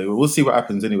don't know. We'll see what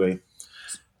happens anyway.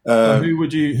 So who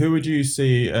would you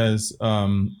see as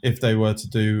if they were to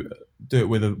do it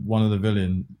with one of the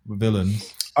villains?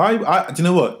 Do you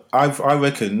know what? I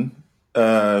reckon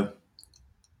I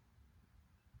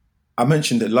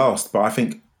mentioned it last, but I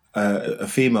think a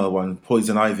female one,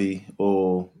 Poison Ivy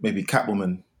or maybe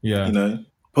Catwoman. Yeah.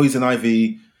 Poison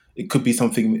Ivy. It could be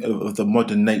something of the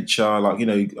modern nature, like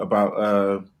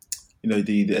about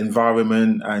the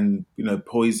environment and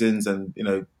poisons and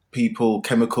people,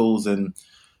 chemicals, and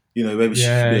maybe she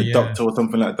could be a doctor or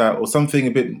something like that, or something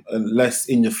a bit less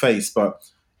in your face, but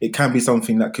it can be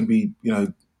something that can be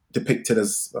depicted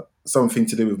as something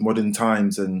to do with modern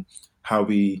times and how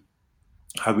we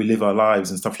live our lives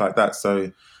and stuff like that.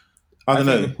 So I don't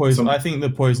know. I think the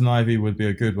Poison Ivy would be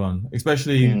a good one,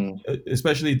 especially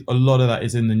a lot of that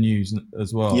is in the news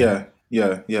as well. Yeah.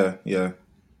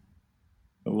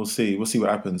 We'll see what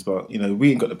happens, but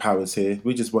we ain't got the powers here.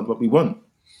 We just want what we want.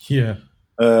 Yeah.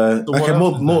 Okay,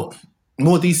 more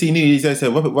DC news.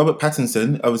 So Robert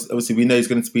Pattinson, obviously we know he's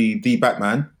going to be the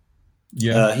Batman.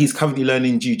 Yeah. He's currently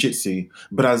learning jiu-jitsu,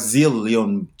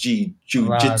 Brazilian jiu-jitsu.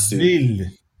 Brazil.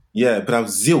 Yeah,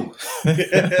 Brazil.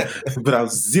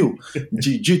 Brazil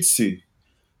jiu-jitsu.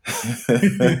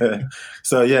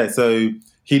 So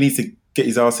he needs to get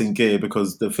his ass in gear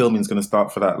because the filming is going to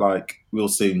start for that like real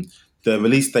soon. The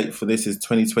release date for this is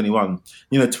 2021.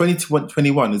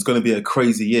 2021 is going to be a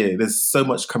crazy year. There's so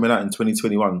much coming out in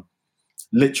 2021.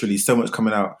 Literally so much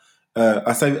coming out.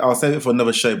 I'll save it for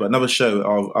another show, but another show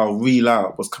I'll reel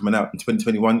out what's coming out in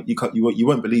 2021. You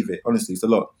won't believe it. Honestly, it's a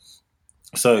lot.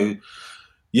 So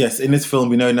yes, in this film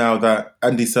we know now that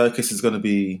Andy Serkis is going to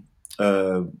be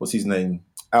what's his name?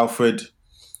 Alfred.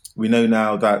 We know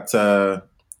now that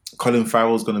Colin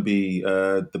Farrell is going to be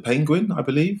the Penguin, I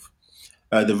believe.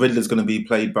 The Riddler is going to be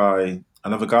played by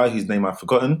another guy whose name I've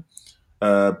forgotten.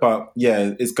 But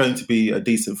yeah, it's going to be a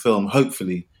decent film,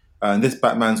 hopefully. And this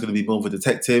Batman's going to be more of a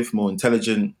detective, more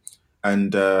intelligent,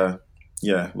 and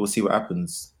we'll see what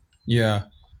happens. Yeah,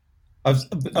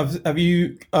 have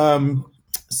you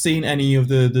seen any of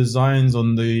the designs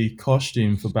on the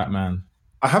costume for Batman?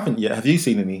 I haven't yet. Have you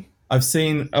seen any? I've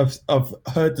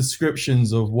heard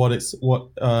descriptions of what it's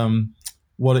going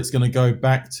to go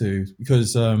back to,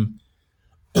 because the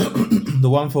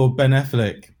one for Ben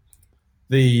Affleck,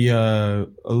 a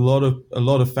lot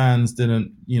of fans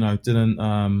didn't like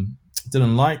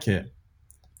it.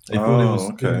 They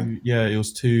thought it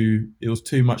was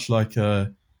too much like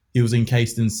he was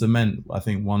encased in cement. I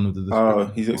think one of the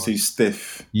he looks too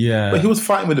stiff. Yeah, but he was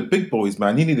fighting with the big boys,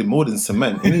 man. He needed more than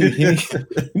cement. He needed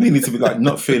to be like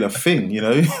not feel a thing, He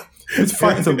was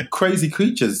fighting some crazy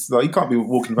creatures. Like, he can't be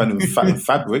walking around in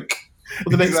fabric.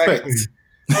 What do they expect?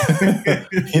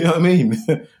 You know what I mean?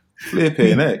 Flip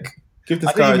it, neck. Give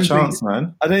this guy a chance,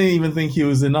 man. I don't even think he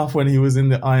was enough when he was in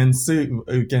the iron suit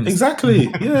against. Exactly.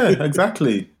 Yeah,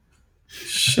 exactly.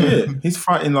 Shit, he's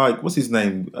fighting like what's his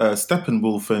name,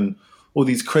 Steppenwolf, and all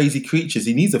these crazy creatures.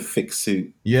 He needs a thick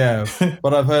suit. Yeah,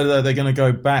 but I've heard that they're going to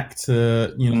go back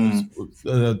to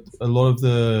a lot of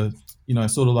the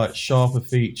sort of like sharper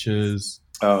features,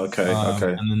 Oh, okay,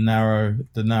 okay, and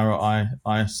the narrow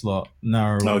eye slot,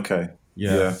 narrow. okay.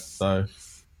 Yeah, Yeah. so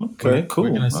Okay, we're cool.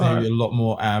 going to see All right. a lot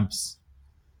more abs,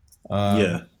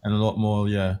 Yeah. and a lot more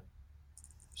a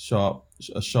sharp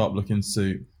looking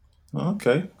suit.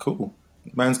 Okay, cool.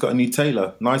 Man's got a new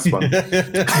tailor. Nice one.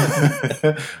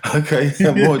 Okay,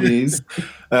 more news.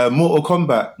 Mortal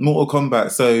Kombat. Mortal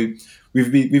Kombat. So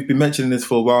we've been mentioning this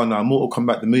for a while now. Mortal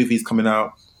Kombat, the movie's coming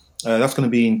out. That's going to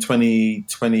be in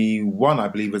 2021, I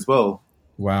believe, as well.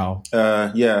 Wow.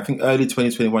 Yeah, I think early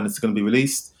 2021 it's going to be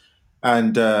released.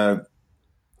 And so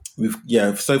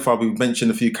far we've mentioned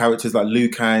a few characters like Liu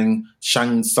Kang,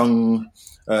 Shang Tsung,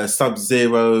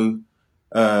 Sub-Zero.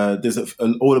 There's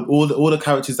all the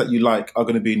characters that you like are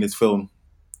going to be in this film.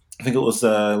 I think it was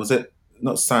it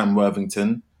not Sam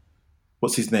Worthington?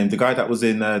 What's his name? The guy that was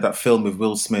in that film with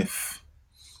Will Smith.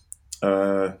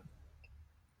 What,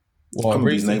 I can't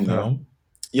remember his name now. film?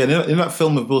 Yeah, in that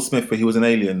film with Will Smith where he was an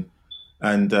alien,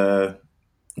 and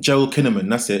Joel Kinnaman.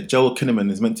 That's it. Joel Kinnaman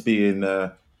is meant to be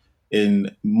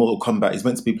in Mortal Kombat. He's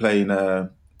meant to be playing the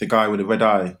guy with the red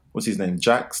eye. What's his name?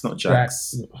 Jax? Not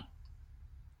Jax.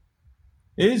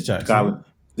 It is Jax.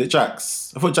 Is it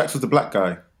Jax? I thought Jax was the black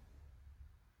guy.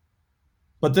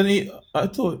 But then I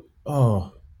thought,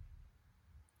 oh.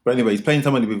 But anyway, he's playing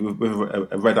somebody with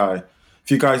a red eye.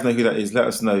 If you guys know who that is, let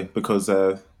us know because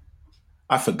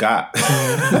I forgot.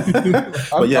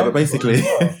 But basically,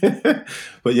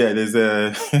 but yeah,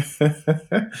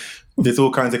 there's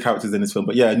all kinds of characters in this film.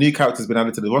 But yeah, a new character's been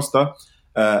added to the roster.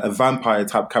 A vampire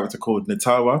type character called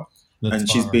Natara. And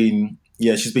she's been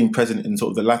present in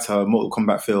sort of the latter Mortal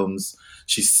Kombat films.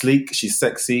 She's sleek, she's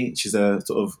sexy, she's a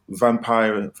sort of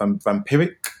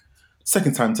vampiric.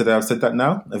 Second time today I've said that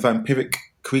now. A vampiric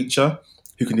creature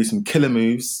who can do some killer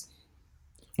moves.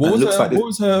 What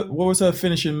was her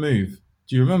finishing move?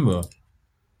 Do you remember?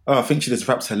 Oh, I think she just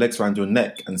wraps her legs around your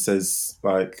neck and says,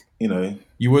 like, You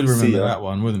would remember that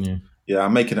one, wouldn't you? Yeah,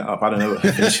 I'm making it up. I don't know what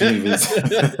her finishing move is.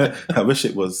 I wish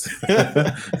it was.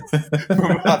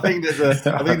 I think there's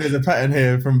a pattern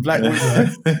here from Black Widow.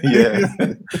 Yeah,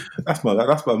 that's my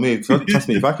move. Trust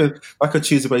me, if I could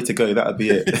choose a way to go, that would be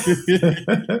it.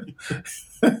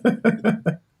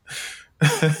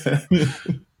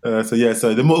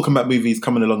 So the Mortal Kombat movie is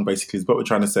coming along, basically, is what we're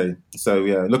trying to say. So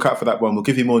yeah, look out for that one. We'll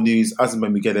give you more news as and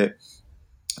when we get it.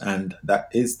 And that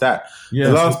is that. Yeah,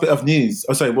 the last bit of news.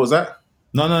 Oh, sorry, what was that?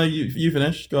 No, you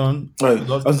finish. Go on. Oh, I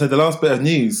was going to say the last bit of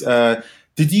news.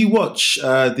 Did you watch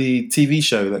the TV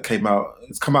show that came out?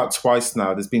 It's come out twice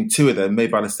now. There's been two of them made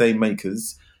by the same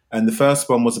makers. And the first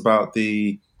one was about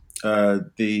the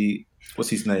what's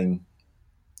his name?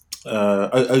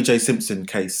 O.J. Simpson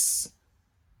case.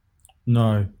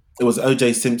 No. It was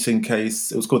O.J. Simpson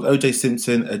case. It was called O.J.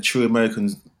 Simpson, A True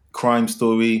American Crime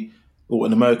Story, or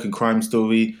An American Crime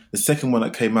Story. The second one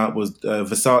that came out was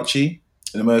Versace,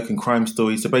 An American Crime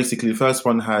Story. So basically the first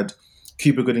one had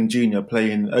Cuba Gooding Jr.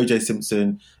 playing O.J.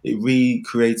 Simpson. It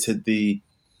recreated the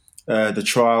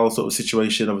trial sort of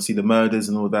situation, obviously the murders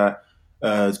and all that.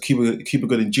 Cuba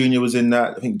Gooding Jr. was in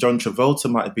that. I think John Travolta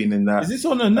might have been in that. Is this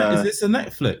is this a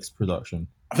Netflix production?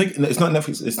 I think it's not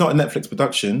Netflix. It's not a Netflix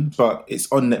production, but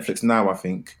it's on Netflix now, I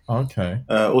think. Okay.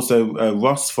 Also,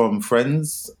 Ross from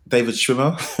Friends, David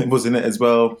Schwimmer, was in it as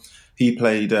well. He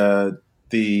played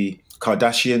the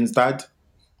Kardashian's dad.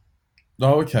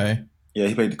 Oh, okay. Yeah,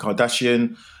 he played the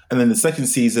Kardashian. And then the second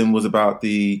season was about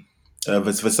the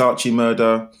Versace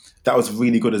murder. That was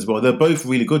really good as well. They're both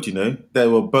really good, They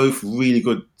were both really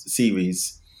good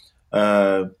series.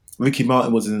 Ricky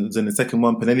Martin was in the second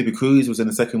one. Penelope Cruz was in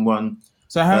the second one.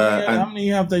 So how many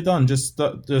have they done? Just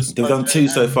they've done two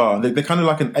so far. They're kind of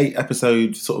like an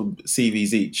 8-episode sort of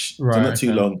series each, right, so not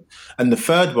too long. And the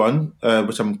third one,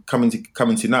 which I'm coming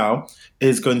to now,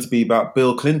 is going to be about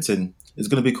Bill Clinton. It's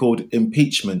going to be called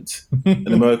Impeachment,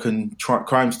 an American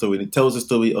crime story. And it tells the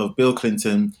story of Bill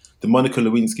Clinton, the Monica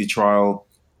Lewinsky trial,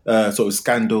 sort of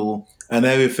scandal, and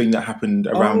everything that happened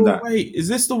around that. Wait, is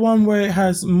this the one where it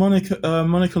has Monica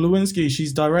Lewinsky?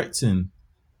 She's directing.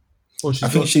 I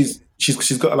think she's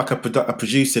got like a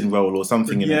producing role or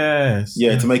something in it. Yes.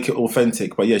 Yeah, to make it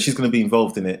authentic. But yeah, she's going to be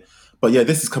involved in it. But yeah,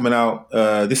 this is coming out.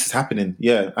 This is happening.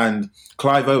 Yeah, and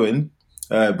Clive Owen,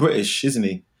 British, isn't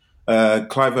he?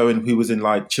 Clive Owen, who was in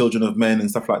like Children of Men and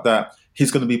stuff like that,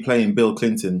 he's going to be playing Bill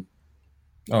Clinton.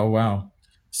 Oh, wow.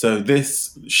 So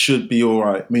this should be all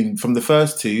right. I mean, from the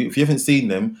first two, if you haven't seen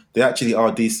them, they actually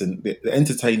are decent. They're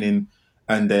entertaining,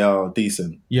 and they are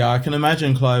decent. Yeah, I can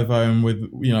imagine Clive Owen with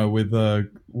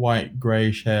white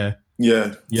greyish hair.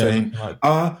 Yeah, saying,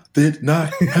 I did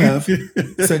not have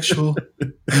sexual...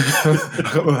 I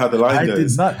can't remember how the line goes. I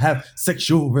did not have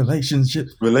sexual relations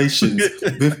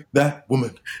with that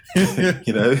woman.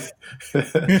 You know?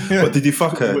 What, did you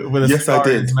fuck her? With yes, I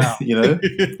did. You know?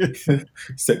 know?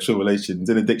 Sexual relations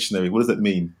in a dictionary. What does that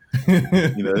mean?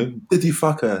 You know? Did you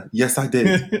fuck her? Yes, I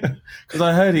did. Because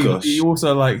I heard he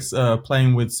also likes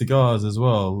playing with cigars as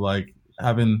well, like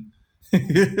having...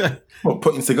 What,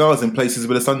 putting cigars in places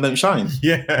where the sun don't shine?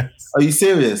 Yes. Are you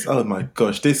serious? Oh my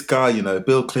gosh, this guy, you know,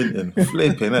 Bill Clinton,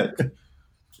 flipping heck.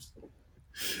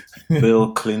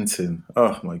 Bill Clinton.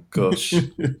 Oh my gosh.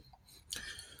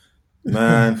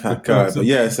 Man, that guy. But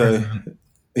yeah, so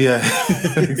yeah,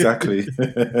 exactly.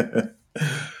 But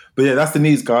yeah, that's the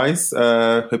news, guys.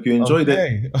 Hope you enjoyed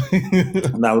it.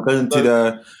 Now we're going to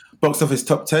the box office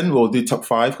top 10. We'll do top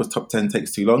 5 because top 10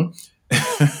 takes too long.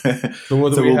 So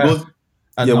what do we have?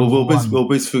 We'll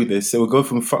whiz through this. So we'll go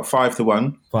from 5 to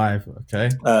 1. 5, okay.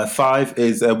 5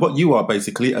 is what you are,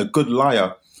 basically, a good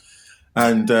liar.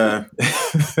 And A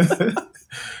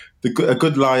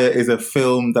Good Liar is a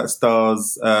film that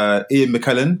stars Ian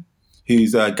McKellen,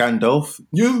 who's Gandalf.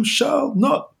 You shall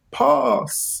not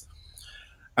pass.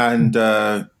 And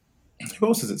who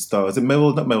else does it star? Is it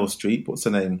Meryl? Not Meryl Streep. What's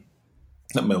her name?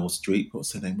 Not Meryl Streep.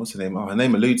 What's her name? Oh, her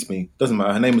name eludes me. Doesn't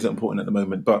matter. Her name isn't important at the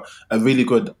moment. But a really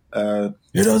good... it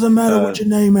doesn't matter what your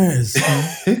name is.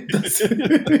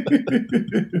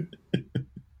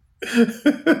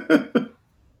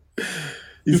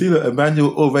 You see that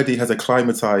Emmanuel already has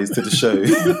acclimatized to the show.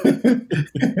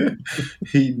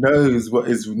 He knows what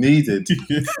is needed.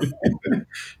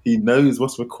 He knows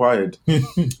what's required.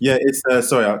 Yeah, it's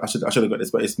sorry, I should have got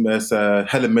this, but it's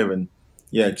Helen Mirren.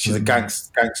 Yeah, she's a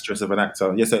gangstress of an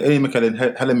actor. Yeah, so Ian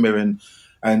McKellen, Helen Mirren,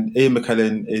 and Ian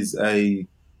McKellen is a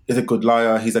good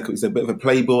liar. He's a bit of a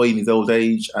playboy in his old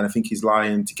age, and I think he's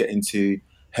lying to get into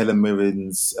Helen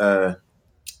Mirren's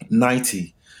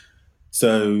 90.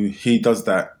 So he does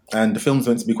that, and the film's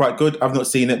meant to be quite good. I've not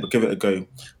seen it, but give it a go.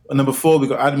 And number 4, we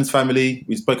got Addams Family.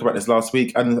 We spoke about this last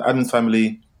week. Addams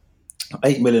Family,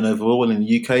 8 million overall in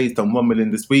the UK. It's done 1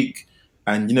 million this week.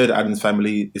 And you know the Addams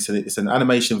Family, it's an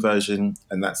animation version,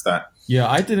 and that's that. Yeah,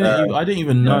 I didn't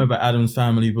even know about Addams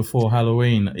Family before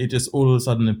Halloween. It just all of a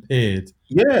sudden appeared.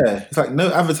 Yeah, it's like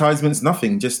no advertisements,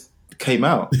 nothing, just came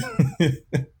out.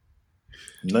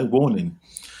 No warning.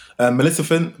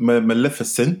 Maleficent,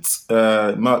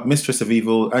 Mistress of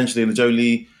Evil, Angelina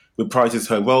Jolie reprises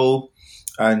her role.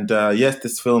 And yes,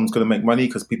 this film's going to make money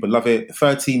because people love it.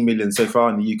 13 million so far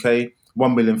in the UK,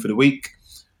 1 million for the week.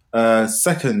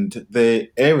 Second, the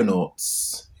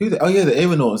Aeronauts. The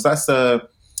Aeronauts. That's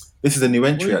this is a new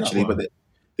entry actually, but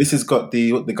this has got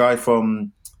the guy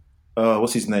from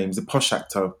what's his name? The posh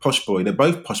actor, posh boy. They're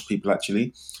both posh people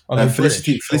actually.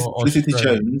 Felicity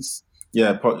Jones.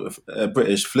 Yeah,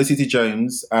 British. Felicity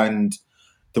Jones and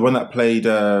the one that played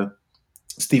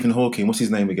Stephen Hawking. What's his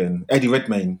name again? Eddie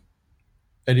Redmayne.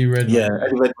 Yeah, Eddie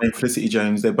Redmayne, Felicity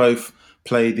Jones. They both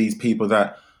play these people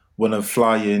that want to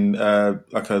fly in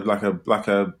like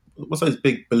a what's those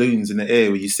big balloons in the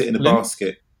air where you sit in a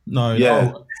basket? No,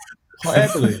 yeah. Hot air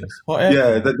balloons.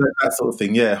 That sort of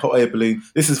thing. Yeah, hot air balloon.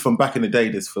 This is from back in the day.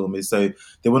 This film is so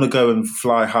they want to go and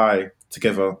fly high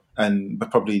together and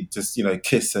probably just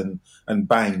kiss and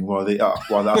bang while they're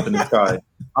up in the sky.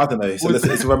 I don't know.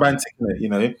 It's romantic,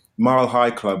 isn't it? Mile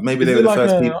High Club. Maybe they were the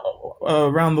first people.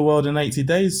 Around the World in 80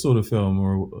 Days sort of film,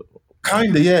 or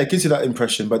kind of, yeah. It gives you that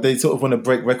impression, but they sort of want to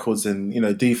break records and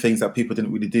do things that people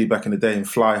didn't really do back in the day and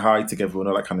fly high together and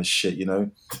all that kind of shit.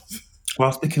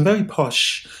 While speaking very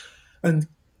posh and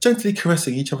gently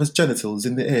caressing each other's genitals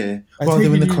in the air while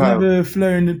they're in the cloud. Never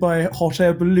flown by a hot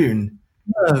air balloon?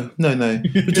 No.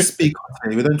 We just speak hot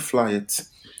air. We don't fly it.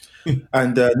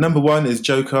 And number 1 is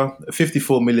Joker,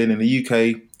 54 million in the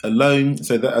UK alone.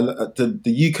 So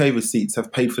the UK receipts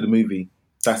have paid for the movie.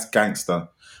 That's gangster.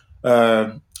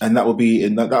 And that'll be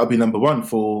number 1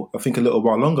 for I think a little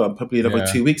while longer, probably another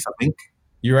 2 weeks. I think.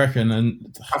 You reckon?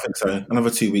 And I think so.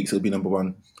 Another 2 weeks, it'll be number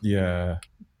 1. Yeah.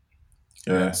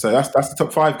 So that's the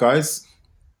top 5, guys.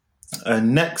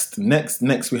 And next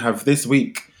we have this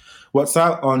week. What's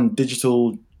out on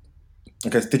digital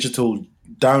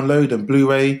download and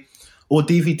Blu-ray or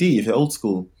DVD if you're old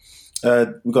school.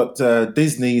 We've got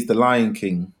Disney's The Lion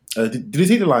King. Did you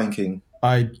see The Lion King?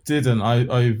 I didn't.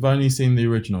 I've only seen the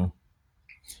original.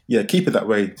 Yeah, keep it that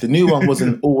way. The new one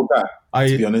wasn't all that,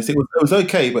 to be honest. It was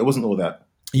okay, but it wasn't all that.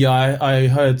 Yeah, I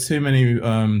heard too many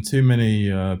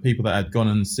people that had gone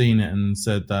and seen it and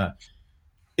said that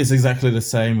it's exactly the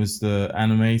same as the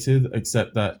animated,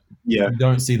 except that Yeah, you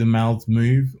don't see the mouths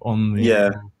move on the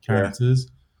yeah, characters,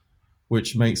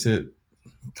 which makes it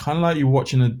kind of like you're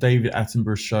watching a David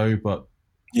Attenborough show, but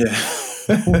yeah.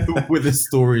 with a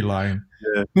storyline.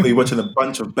 Yeah, well, you're watching a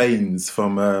bunch of Banes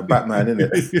from Batman,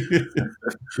 isn't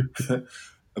it?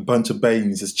 A bunch of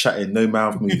Banes just chatting, no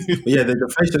mouth moves. But yeah,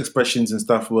 the facial expressions and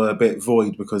stuff were a bit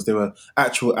void because they were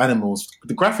actual animals.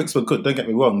 The graphics were good, don't get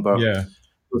me wrong, but Yeah.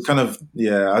 it was kind of,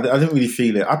 I didn't really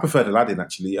feel it. I preferred Aladdin,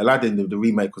 actually. Aladdin, the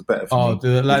remake was better for me.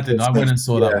 The Aladdin, I went and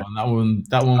saw that one.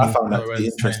 That one I was found that so to be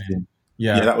entertaining. interesting.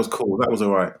 Yeah. Yeah, that was cool. That was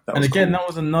all right. And again, cool. that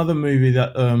was another movie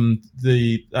that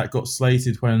that got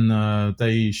slated when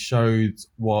they showed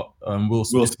what Will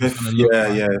Smith was going to look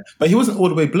like. Yeah. But he wasn't all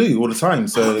the way blue all the time,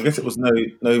 so I guess it was no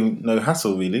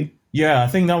hassle really. Yeah, I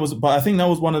think that was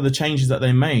one of the changes that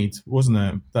they made, wasn't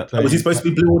it? Was he supposed to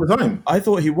be blue all the time? I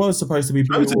thought he was supposed to be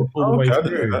blue all the way I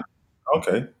through. didn't know that.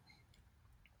 Okay.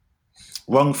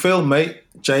 Wrong film, mate.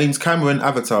 James Cameron,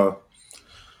 Avatar.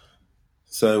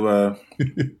 So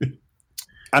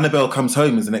Annabelle Comes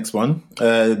Home is the next one.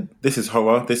 This is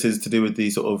horror. This is to do with the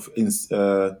sort of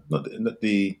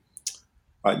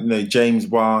James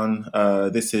Wan.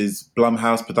 This is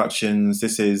Blumhouse Productions.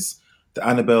 This is the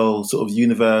Annabelle sort of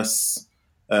universe,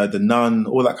 the Nun,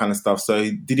 all that kind of stuff. So,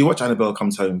 did you watch Annabelle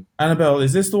Comes Home? Annabelle,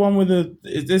 is this the one with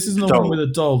this isn't the one with the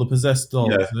doll, the possessed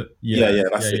doll? Yeah, is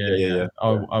it? That's it. Yeah.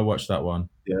 I watched that one.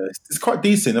 Yeah, it's quite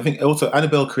decent. I think also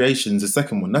Annabelle Creations, the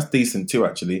second one, that's decent too.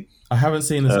 Actually, I haven't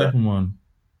seen the second one.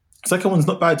 Second one's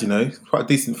not bad, It's quite a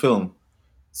decent film.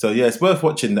 So yeah, it's worth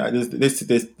watching. That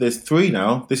there's three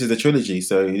now. This is a trilogy.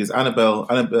 So there's Annabelle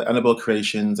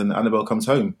Creations, and Annabelle Comes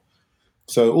Home.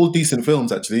 So all decent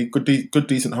films, actually, good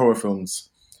decent horror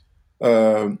films.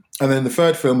 And then the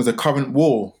third film is A Current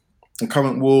War. And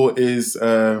Current War is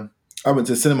I went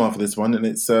to the cinema for this one, and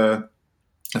it's a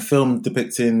film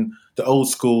depicting the old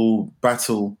school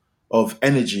battle of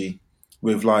energy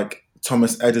with like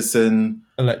Thomas Edison,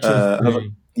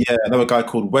 Electricity. another guy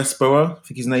called Westboro, I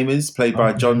think his name is, played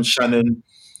by John Shannon,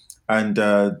 and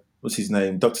what's his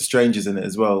name? Dr. Strange is in it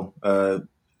as well.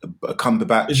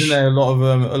 Cumberbatch. Isn't there a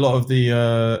lot of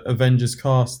the Avengers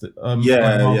cast? So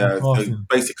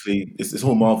basically, it's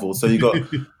all Marvel. So you got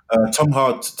Tom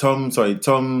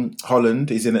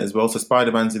Holland is in it as well. So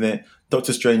Spider-Man's in it.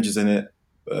 Doctor Strange is in it.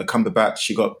 Cumberbatch.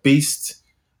 You got Beast.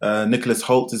 Nicholas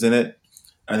Hoult is in it,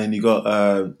 and then you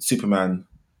got Superman.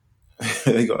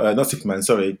 You got not Superman.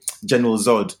 Sorry, General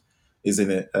Zod is in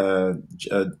it.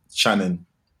 Shannon.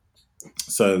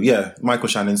 So yeah, Michael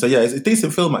Shannon. So yeah, it's a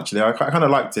decent film actually. I kind of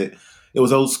liked it. It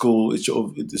was old school. It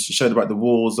showed about the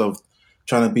wars of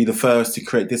trying to be the first to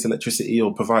create this electricity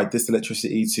or provide this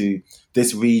electricity to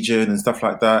this region and stuff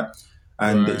like that.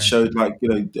 And It showed like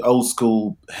the old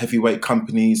school heavyweight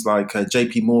companies like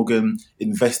JP Morgan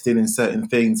investing in certain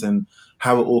things and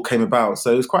how it all came about.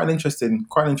 So it was quite an interesting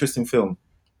film.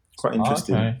 Quite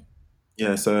interesting. Okay.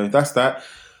 Yeah. So that's that.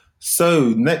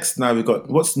 So next, now we've got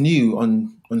what's new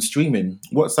on streaming.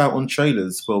 What's out on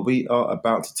trailers? Well, we are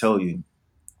about to tell you.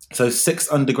 So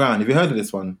Six Underground. Have you heard of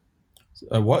this one?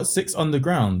 What? Six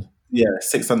Underground? Yeah,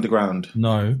 Six Underground.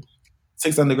 No.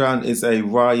 Six Underground is a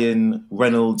Ryan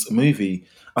Reynolds movie.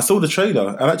 I saw the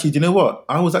trailer, and actually, do you know what?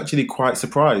 I was actually quite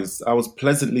surprised. I was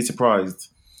pleasantly surprised.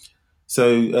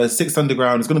 So Six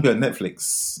Underground is going to be on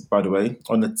Netflix, by the way,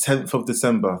 on the 10th of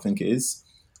December, I think it is.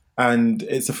 And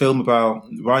it's a film about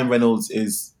Ryan Reynolds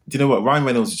do you know what? Ryan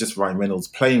Reynolds is just Ryan Reynolds,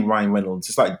 playing Ryan Reynolds.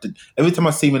 It's like every time I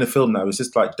see him in a film now, it's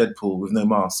just like Deadpool with no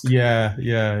mask. Yeah.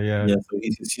 So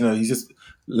he's just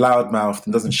loudmouthed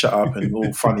and doesn't shut up and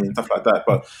all funny and stuff like that.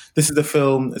 But this is the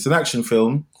film. It's an action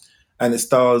film, and it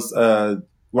stars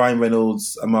Ryan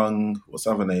Reynolds among what's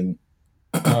the other name?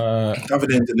 The other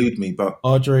names elude me, but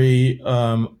Audrey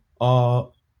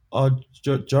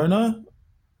Jonah.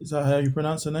 Is that how you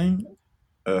pronounce her name?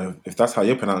 If that's how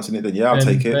you're pronouncing it, then yeah, I'll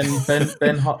take it.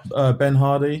 Ben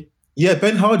Hardy. Yeah,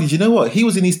 Ben Hardy. Do you know what? He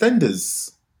was in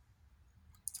EastEnders.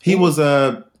 He was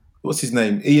what's his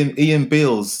name? Ian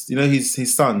Beales. You know,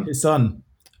 his son. His son.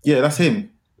 Yeah, that's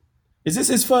him. Is this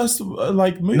his first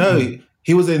movie? No,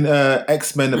 he was in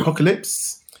X-Men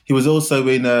Apocalypse. He was also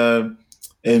in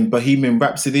Bohemian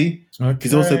Rhapsody. Okay.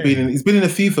 He's been in a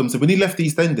few films. So when he left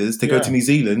EastEnders to go to New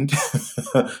Zealand,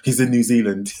 he's in New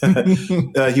Zealand.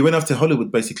 He went off to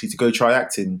Hollywood basically to go try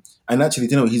acting. And actually,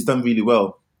 he's done really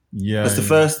well. Yeah. That's the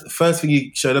first thing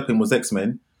he showed up in was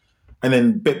X-Men. And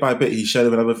then bit by bit, he showed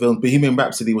up in other films. Bohemian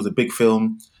Rhapsody was a big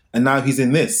film. And now he's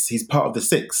in this. He's part of the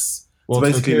Six. Well, so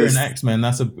basically, in X-Men,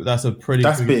 that's a pretty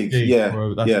big. Gig, yeah,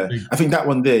 big. I think that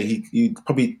one there, he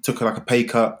probably took like a pay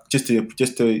cut just to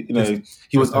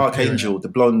he was Archangel, the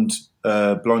blonde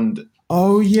blonde.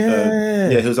 Oh yeah,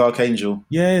 Yeah, he was Archangel.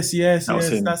 yes. That was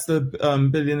him. That's the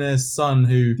billionaire's son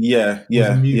who Yeah, was a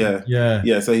yeah, mutant.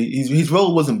 Yeah. So his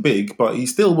role wasn't big, but he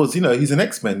still was. He's an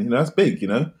X-Men. That's big.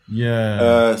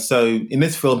 Yeah. So in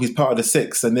this film, he's part of the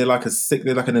Six, and they're like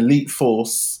an elite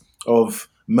force of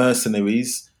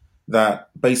mercenaries that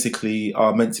basically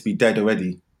are meant to be dead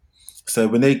already. So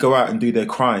when they go out and do their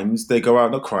crimes, when they go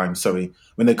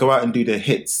out and do their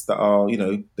hits that are,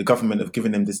 the government have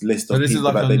given them this list So of this is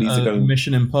people like that they need to go a and...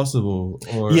 Mission Impossible,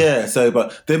 or Yeah,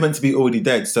 but they're meant to be already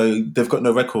dead, so they've got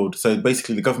no record. So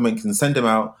basically the government can send them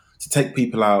out to take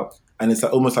people out, and it's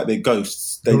almost like they're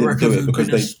ghosts. They didn't do it because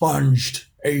they... expunged,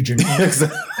 agent.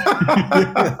 Exactly.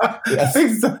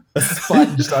 A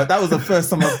sponge. That was the first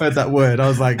time I've heard that word. I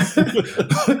was like,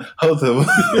 hold on.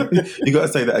 You got to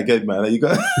say that again, man. You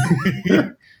got.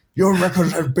 Your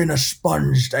records have been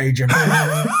expunged, agent.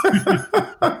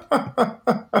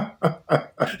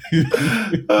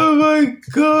 Oh my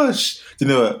gosh! Do you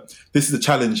know what? This is a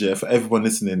challenge here for everyone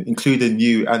listening, including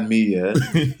you and me. Yeah.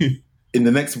 In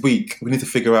the next week, we need to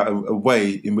figure out a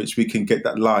way in which we can get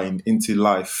that line into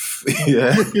life.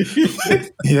 Yeah.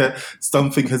 Yeah.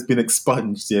 Something has been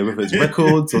expunged. Yeah. Whether it's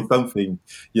records or something.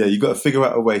 Yeah. You got to figure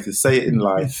out a way to say it in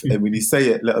life. And when you say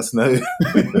it, let us know.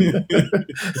 And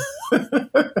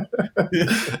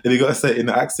you got to say it in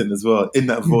the accent as well, in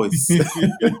that voice.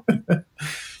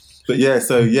 But yeah,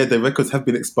 so yeah, their records have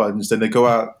been expunged and they go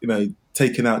out,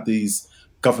 taking out these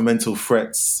governmental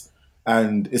threats.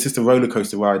 And it's just a roller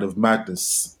coaster ride of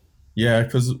madness. Yeah,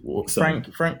 because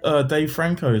Dave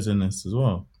Franco is in this as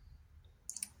well.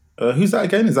 Who's that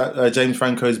again? Is that James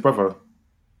Franco's brother?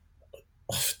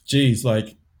 Jeez,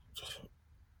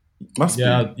 must be.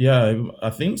 Yeah, I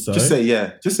think so. Just say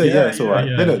yeah. Just say yeah. It's all right.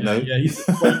 They don't know. Yeah, he's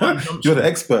 21 Jump You're the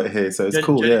expert here, so it's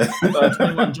cool. Yeah.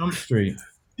 21 Jump Street.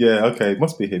 Yeah. Okay.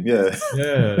 Must be him. Yeah.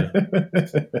 Yeah.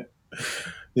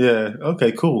 Yeah.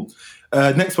 Okay. Cool.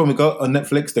 Next one we got on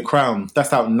Netflix, The Crown.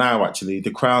 That's out now, actually.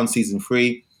 The Crown season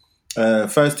 3.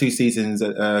 First 2 seasons,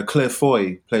 Claire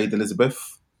Foy played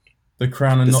Elizabeth. The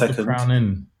Crown and not The Crown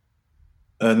Inn.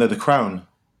 No, The Crown.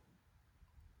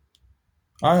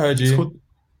 I heard you.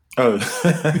 Yeah,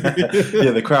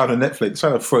 The Crown on Netflix.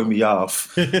 Trying to throw me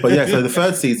off. But yeah, so the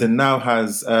third season now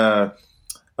has,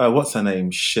 what's her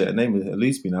name? Shit, her name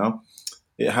eludes me now.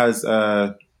 It has,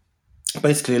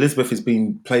 basically Elizabeth is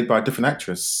being played by a different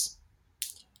actress.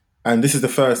 And this is the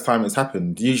first time it's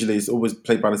happened. Usually it's always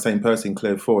played by the same person,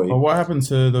 Claire Foy. Oh, what happened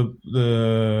to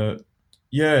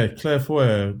Claire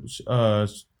Foy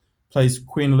plays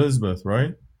Queen Elizabeth,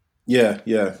 right?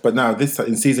 Yeah. But now this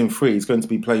in season 3 it's going to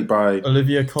be played by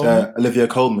Olivia Colman. Olivia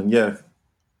Colman, yeah.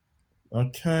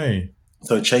 Okay.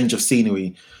 So a change of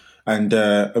scenery. And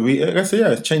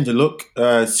change of look.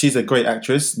 She's a great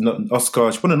actress.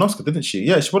 Oscar. She won an Oscar, didn't she?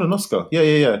 Yeah, she won an Oscar.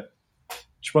 Yeah.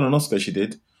 She won an Oscar, she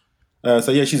did.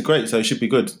 So yeah, she's great. So it should be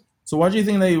good. So why do you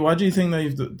think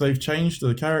they've changed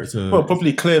the character? Well,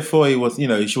 probably Claire Foy was, she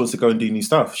wants to go and do new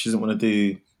stuff. She doesn't want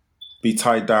to be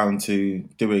tied down to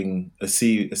doing a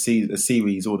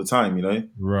series all the time.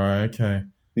 Right. Okay.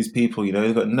 These people,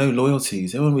 they've got no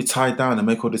loyalties. They want to be tied down and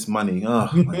make all this money. Oh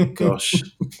my gosh.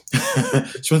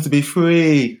 She wants to be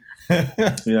free.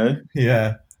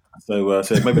 Yeah. So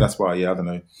maybe that's why. Yeah, I don't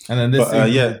know. And then this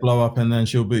thing will blow up, and then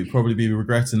she'll probably be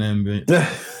regretting him.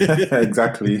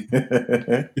 Exactly.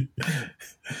 The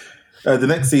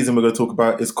next season we're going to talk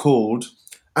about is called,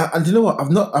 and you know what?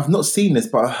 I've not seen this,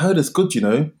 but I heard it's good.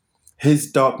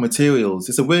 His Dark Materials.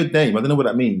 It's a weird name. I don't know what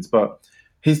that means, but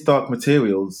His Dark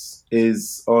Materials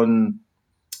is on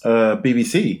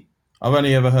BBC. I've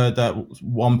only ever heard that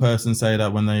one person say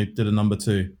that when they did a number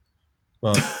 2.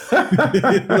 But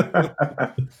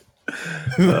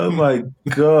oh my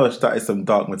gosh, that is some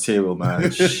dark material, man.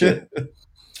 Shit.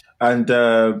 And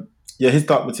His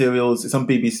Dark Materials, it's on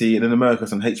BBC, and in America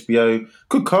it's on HBO.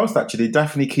 Good cast, actually.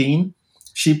 Daphne Keane,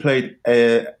 she played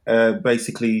she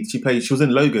was in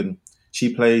Logan.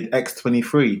 She played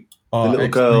X-23,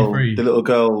 the little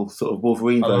girl sort of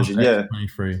Wolverine version. Yeah,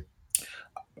 X-23.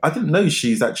 I didn't know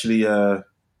she's actually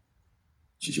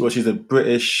she's a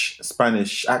British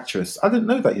Spanish actress. I didn't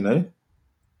know that.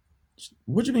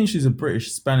 What do you mean she's a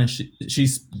British Spanish?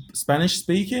 She's Spanish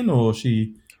speaking, or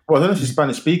she? Well, I don't know if she's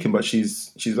Spanish speaking, but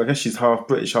she's I guess she's half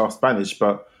British, half Spanish.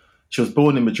 But she was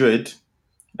born in Madrid,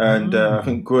 and I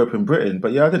think grew up in Britain.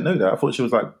 But yeah, I didn't know that. I thought she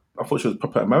was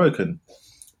proper American.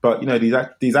 But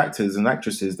these actors and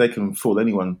actresses, they can fool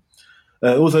anyone.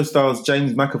 It also stars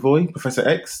James McAvoy, Professor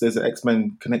X. There's an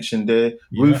X-Men connection there.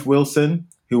 Yeah. Ruth Wilson,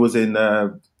 who was in,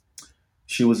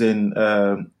 she was in,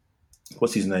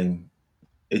 what's his name?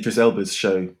 Idris Elba's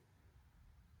show.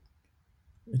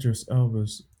 Idris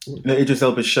Elba's. You know, Idris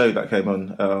Elba's show that came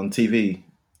on TV.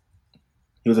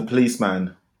 He was a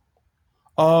policeman.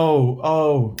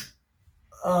 Oh.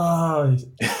 I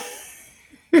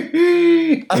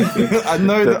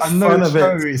know The that. I know fun the of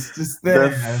show. it. It's just there.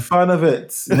 The fun of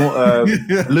it. More,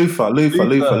 Luther.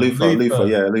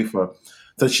 Yeah, Luther.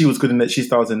 So she was good in that. She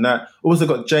stars in that. Also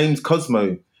got James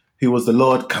Cosmo, who was the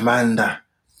Lord Commander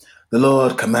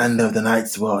of the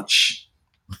Night's Watch.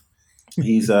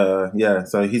 He's so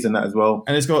he's in that as well.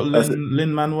 And it's got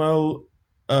Lin Manuel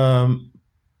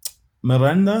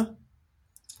Miranda.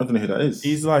 I don't know who that is.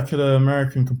 He's like an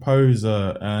American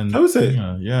composer and is it?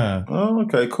 singer, yeah. Oh,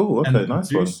 okay, cool. Okay, and nice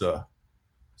producer. one.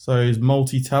 So he's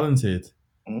multi-talented.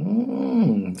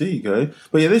 There you go.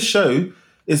 But yeah, this show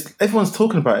is everyone's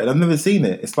talking about it. I've never seen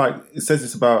it. It's like it says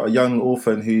it's about a young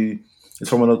orphan who is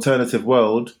from an alternative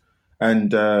world,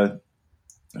 and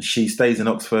she stays in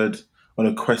Oxford on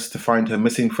a quest to find her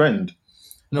missing friend.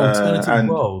 An alternative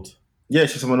world. Yeah,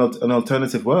 she's from an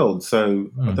alternative world. So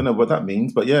I don't know what that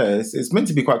means, but yeah, it's meant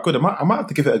to be quite good. I might have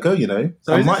to give it a go. You know,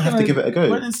 so I might have to give it a go.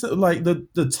 When it's like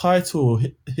the title,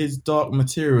 His Dark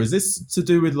Material, is this to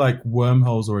do with like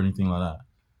wormholes or anything like that?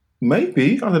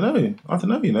 Maybe. I don't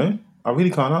know. You know, I really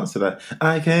can't answer that.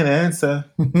 I can't answer.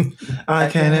 I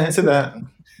can't answer that.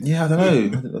 Yeah, I don't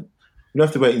know. We'll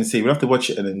have to wait and see. We'll have to watch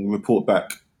it and then report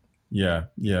back. Yeah.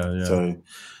 So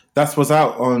that's what's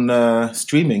out on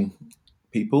streaming,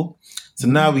 people. So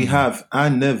now we have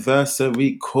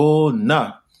Anniversary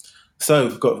Corner. So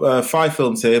we've got 5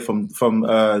 films here from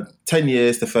 10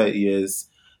 years to 30 years.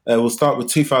 We'll start with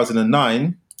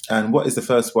 2009. And what is the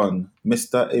first one?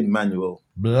 Mr. Emmanuel.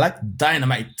 Black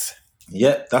Dynamite.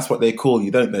 Yeah, that's what they call you,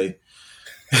 don't they?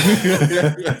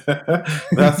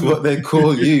 That's what they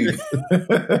call you.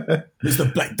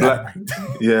 Mr. Black Dynamite.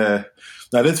 Yeah.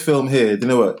 Now, this film here, do you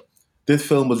know what? This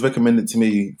film was recommended to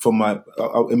me from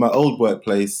in my old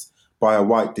workplace by a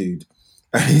white dude.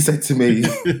 And he said to me,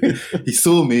 he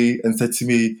saw me and said to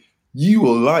me, "You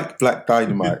will like Black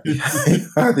Dynamite."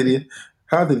 How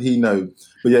did he know?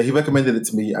 But yeah, he recommended it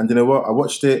to me. And you know what? I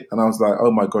watched it and I was like,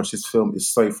 oh my gosh, this film is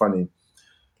so funny.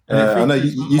 I know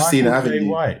you've seen it, haven't you?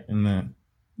 White in there.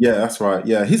 Yeah, that's right.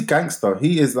 Yeah, he's gangster.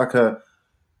 He is like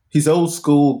he's old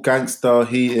school gangster.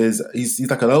 He's like he's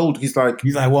like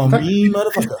me,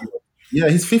 motherfucker. Yeah,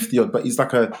 he's 50 odd, but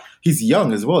he's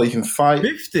young as well. He can fight.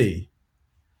 50?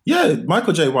 Yeah,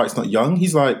 Michael J. White's not young.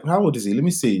 He's like, how old is he? Let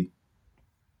me see.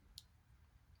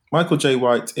 Michael J.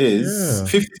 White is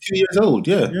 52 years old.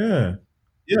 Yeah.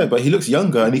 Yeah, but he looks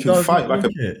younger and he can fight like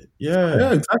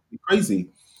Yeah, exactly. Crazy.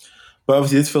 But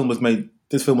obviously this film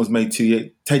was made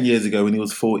 10 years ago when he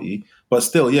was 40. But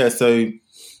still, yeah, so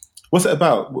what's it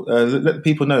about? Let the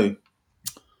people know.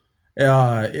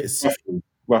 It's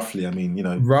roughly, I mean, you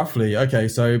know. Roughly. Okay,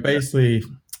 so basically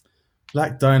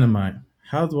Black Dynamite.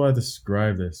 How do I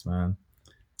describe this, man?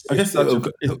 I've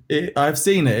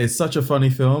seen it. It's such a funny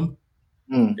film.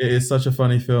 It is such a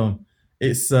funny film.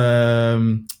 It's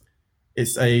a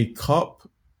cop.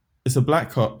 It's a black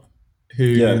cop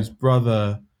whose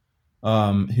brother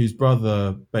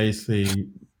basically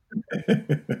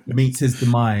meets his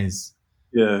demise.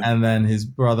 Yeah, and then his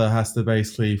brother has to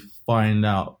basically find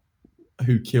out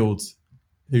who killed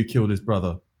his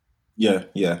brother. Yeah.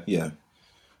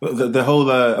 The whole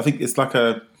I think it's like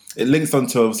it links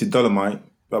onto obviously Dolemite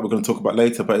that we're going to talk about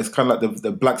later, but it's kind of like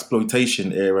the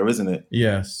blaxploitation era, isn't it?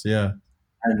 Yes, yeah.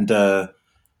 And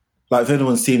like if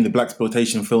anyone's seen the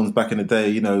blaxploitation films back in the day,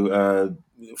 you know,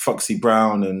 Foxy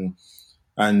Brown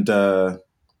and oh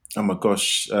my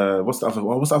gosh, what's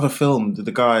the other film?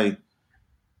 The guy.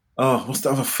 Oh, what's the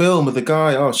other film with the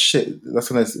guy? Oh shit,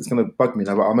 it's gonna bug me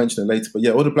now, but I'll mention it later. But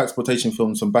yeah, all the blaxploitation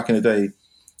films from back in the day,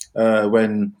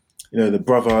 when you know the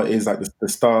brother is like the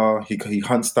star, he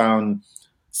hunts down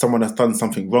someone that's done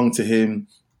something wrong to him.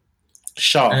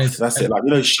 Shaft, that's it. Like,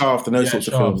 you know, Shaft and those sorts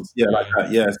of films. Yeah, like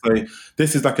that. Yeah. So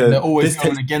this is like they're always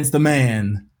going against the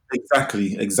man.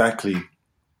 Exactly.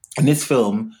 And this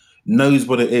film knows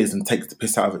what it is and takes the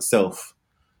piss out of itself.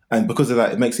 And because of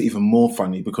that, it makes it even more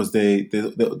funny because they're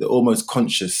almost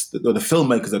conscious. The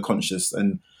filmmakers are conscious,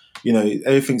 and you know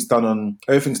everything's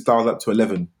dialed up to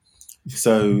 11.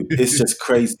 So it's just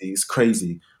crazy. It's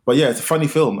crazy. But yeah, it's a funny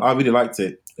film. I really liked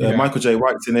it. Michael J.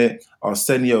 White's in it.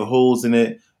 Arsenio Hall's in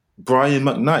it. Brian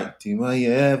McKnight. Do I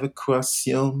ever cross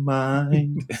your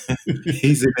mind?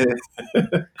 He's in it.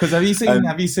 Because have you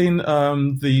seen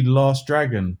The Last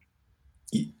Dragon?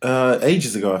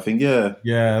 Ages ago, I think. Yeah.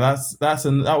 Yeah,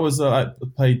 that was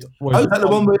played. Is that the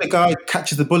one where the guy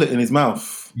catches the bullet in his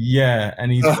mouth? Yeah,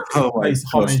 and he plays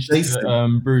homage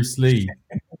to Bruce Lee.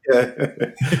 Yeah.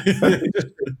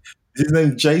 His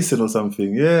name Jason or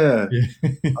something. Yeah.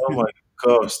 Oh my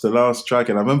gosh, The Last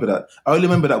Dragon. I remember that. I only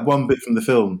remember that one bit from the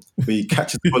film where he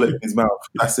catches the bullet in his mouth.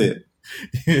 That's it.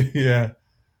 Yeah.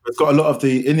 It's got a lot of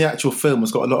in the actual film,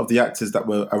 it's got a lot of the actors that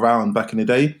were around back in the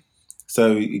day.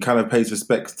 So it kind of pays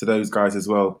respect to those guys as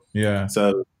well. Yeah.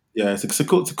 So yeah, it's a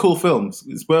cool film.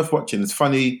 It's worth watching. It's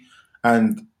funny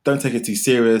and don't take it too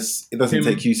serious. It doesn't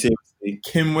take you seriously.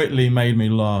 Kim Whitley made me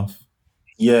laugh.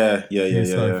 Yeah.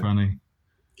 She's so funny.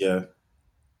 Yeah.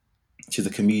 She's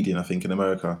a comedian, I think, in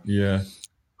America. Yeah.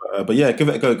 But yeah, give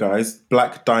it a go, guys.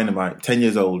 Black Dynamite, 10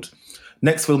 years old.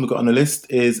 Next film we've got on the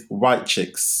list is White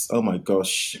Chicks. Oh my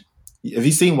gosh. Have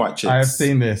you seen White Chicks? I have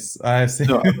seen this. No, I've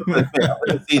never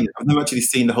seen it. I've never actually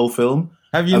seen the whole film.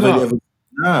 Have you not?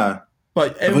 Nah.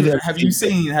 But have you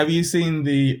seen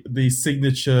the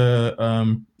signature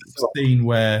scene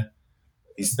where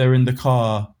they're in the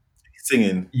car? He's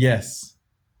singing? Yes.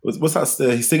 What's that?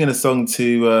 He's singing a song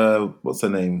to, what's her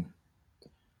name?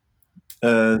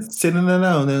 Sitting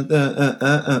alone.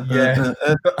 Yeah.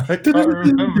 I can't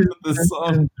remember the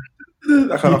song.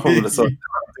 I can't remember the song.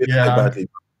 Yeah. Badly.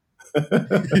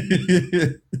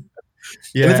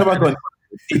 Yeah. Anytime I go in,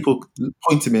 people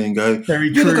point to me and go,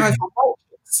 "You're the guy from White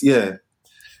Chicks." Yeah.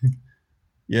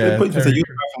 Yeah. They point to me and say, "You're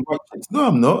the guy from White Chicks." No,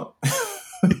 I'm not.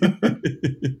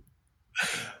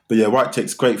 But yeah, White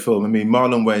Chicks, great film. I mean,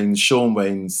 Marlon Wayans, Shawn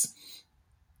Wayans,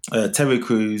 Terry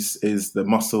Crews is the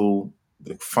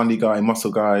funny guy,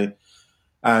 muscle guy,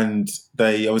 and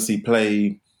they obviously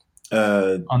play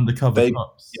undercover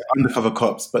cops. Yeah, undercover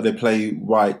cops, but they play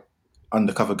white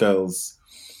undercover girls,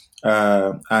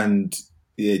 and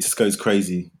yeah, it just goes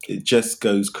crazy. It just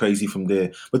goes crazy from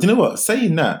there. But you know what?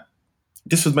 Saying that,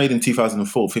 this was made in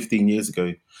 2004, 15 years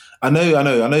ago. I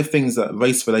know things that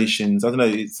race relations, I don't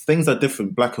know, things are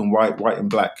different, black and white, white and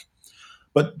black.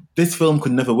 But this film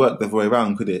could never work the other way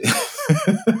around, could it?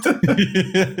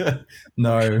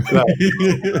 No.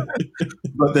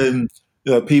 But then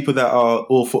people that are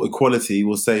all for equality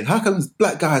will say, how come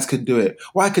black guys can do it?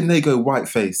 Why can they go white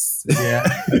face? Yeah.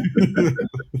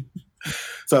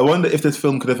 So I wonder if this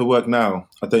film could ever work now.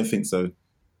 I don't think so.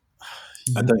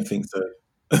 I don't think so.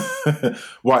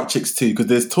 White Chicks 2, because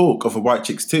there's talk of a White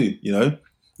Chicks 2, you know?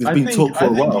 There's been talk for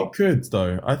a while. I think it could,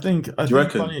 though. I think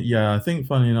reckon? I think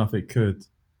funny enough it could.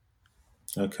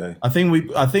 Okay. I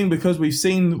think because we've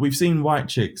seen White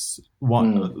Chicks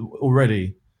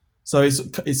already, so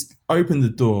it's opened the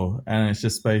door, and it's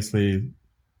just basically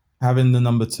having the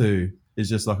number 2 is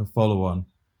just like a follow on.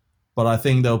 But I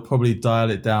think they'll probably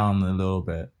dial it down a little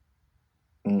bit.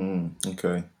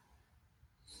 Okay.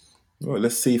 Well,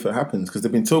 let's see if it happens, because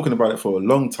they've been talking about it for a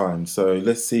long time. So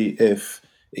let's see if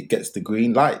it gets the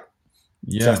green light.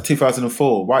 Yeah. So that's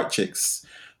 2004, White Chicks.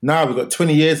 Now we've got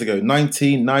 20 years ago,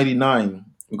 1999.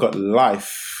 We've got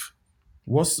Life.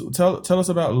 Tell us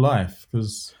about Life,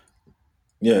 because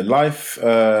Life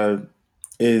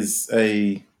is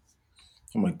a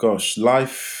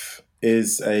Life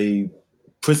is a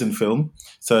prison film.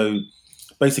 So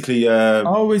basically,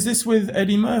 is this with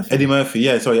Eddie Murphy? Eddie Murphy,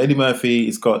 yeah. Sorry, Eddie Murphy.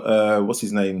 It's got what's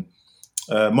his name?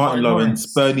 Martin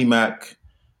Lawrence, Bernie Mac.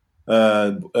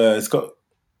 It's got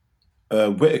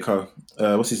Whitaker.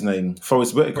 What's his name?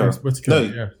 Forrest Whitaker.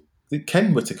 No,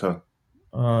 Ken Whitaker.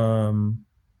 Ken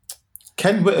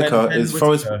Whitaker is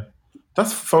Forrest.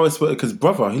 That's Forrest Whitaker's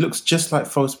brother. He looks just like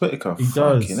Forrest Whitaker. He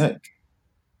does. Heck.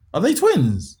 Are they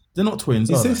twins? They're not twins.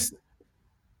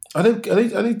 Are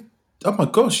they? Oh my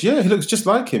gosh! Yeah, he looks just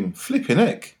like him. Flipping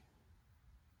heck!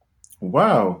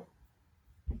 Wow,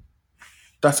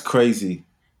 that's crazy.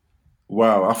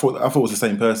 Wow, I thought it was the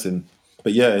same person,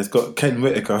 but yeah, it's got Ken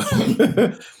Whitaker.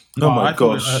 Oh my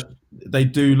gosh, they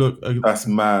do look. That's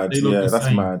mad. Yeah,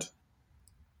 that's mad.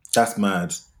 That's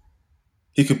mad.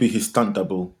 He could be his stunt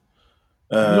double.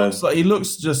 He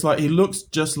looks just like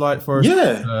Forrest.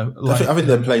 Yeah, I think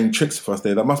they're playing tricks for us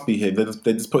there. That must be him.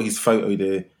 They just put his photo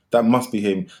there. That must be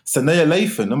him. Sanaa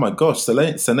Lathan. Oh my gosh,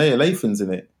 Sanaa Lathan's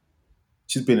in it.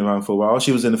 She's been around for a while.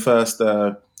 She was in the first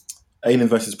Alien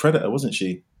vs Predator, wasn't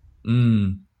she? So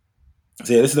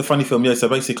yeah, this is a funny film. Yeah, so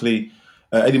basically,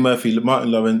 Eddie Murphy,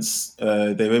 Martin Lawrence,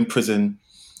 they're in prison,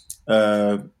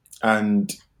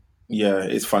 and yeah,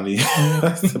 it's funny.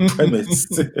 That's the premise.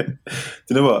 Do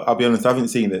you know what? I'll be honest, I haven't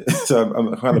seen it, so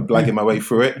I'm kind of blagging my way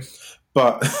through it.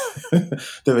 But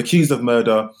they're accused of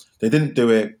murder. They didn't do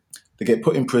it. They get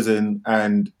put in prison,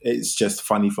 and it's just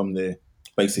funny from there.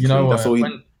 Basically, you know what? That's all.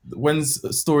 When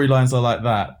storylines are like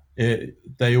that,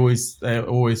 they're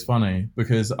always funny,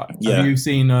 because have you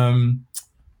seen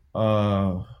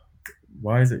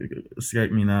why is it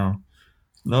escape me now?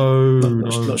 No,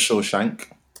 not Shawshank.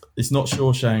 It's not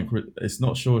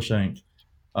Shawshank.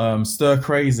 Stir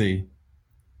Crazy.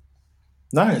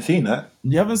 No, I ain't seen that.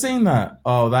 You haven't seen that?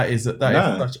 Oh, No.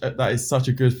 that is such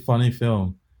a good funny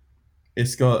film.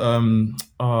 It's got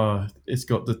it's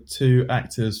got the two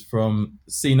actors from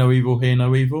See No Evil, Hear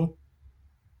No Evil.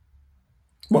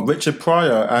 What, Richard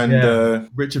Pryor Yeah,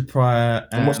 Richard Pryor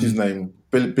and what's his and name?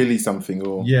 Billy something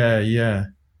or yeah.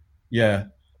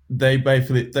 They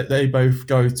both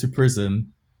go to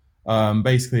prison.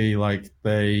 Basically, like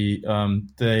they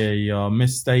are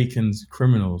mistaken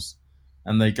criminals,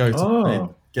 and they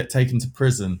oh get taken to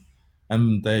prison,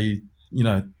 and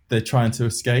they're trying to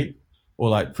escape or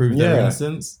like prove their yeah.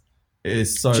 innocence. It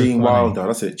is so Gene funny. Wilder,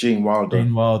 that's it. Gene Wilder.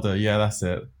 Gene Wilder, yeah, that's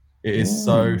it. It is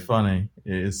so Mm, funny.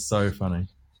 It is so funny.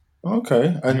 okay,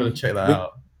 You got to and check that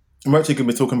out. I'm actually going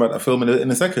to be talking about that film in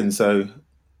a second. So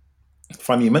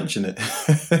funny you mention it.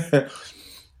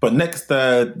 But next,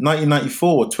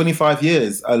 1994, 25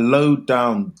 years, a low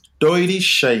down dirty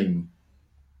shame.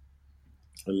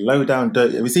 A low down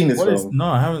dirty. Have you seen this film? No,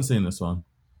 I haven't seen this one.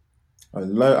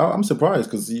 I'm surprised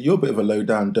because you're a bit of a low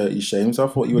down dirty shame, so I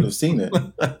thought you would have seen it.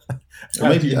 Or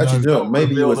maybe actually,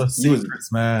 maybe you was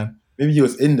secrets, man. maybe you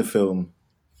was in the film.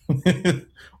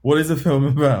 What is the film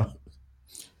about?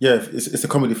 Yeah, it's a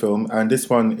comedy film, and this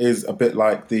one is a bit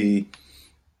like the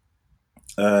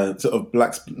sort of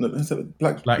black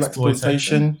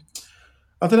exploitation.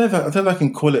 I don't know if I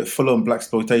can call it full on black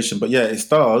exploitation, but yeah, it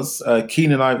stars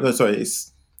Keenan Ivory. No, sorry,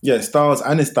 it stars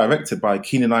and it's directed by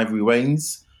Keenan Ivory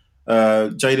Wayans.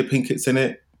 Jada Pinkett's in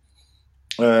it.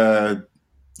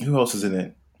 Who else is in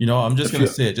it? You know, I'm just going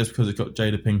to see it just because it's got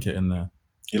Jada Pinkett in there.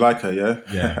 You like her, yeah?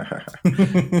 Yeah.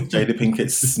 Jada Pinkett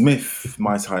Smith,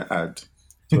 might I add.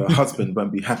 So her husband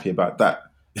won't be happy about that.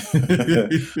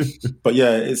 But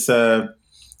yeah, it's a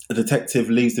detective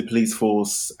leaves the police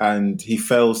force and he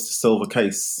fails to solve a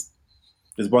case.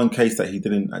 There's one case that he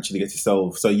didn't actually get to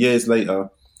solve. So years later,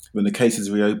 when the case is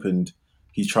reopened,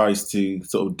 he tries to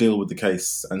sort of deal with the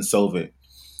case and solve it.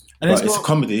 And it's a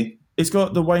comedy. It's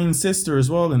got the Wayne sister as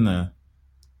well in there.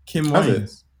 Kim Wayne.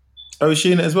 Oh, is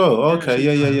she in it as well? Oh, okay,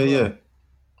 yeah.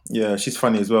 Yeah, she's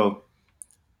funny as well.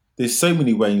 There's so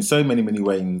many Waynes, so many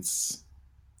Waynes.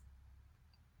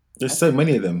 There's so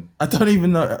many of them. I don't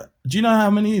even know. Do you know how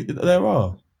many there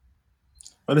are?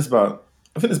 Oh, I think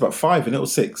there's about 5 in it, or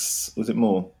 6. Was it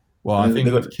more? Well, I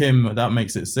think with Kim, that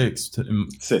makes it 6.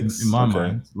 Six in my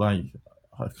mind. Like,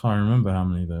 I can't remember how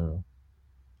many there are.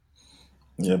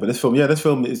 Yeah, but this film,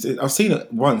 I've seen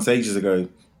it once ages ago,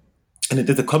 and it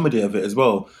did the comedy of it as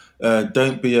well.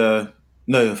 Don't be a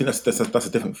no. I think that's a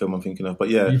different film I'm thinking of. But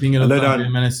yeah, you thinking of Don't Be a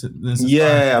Menace?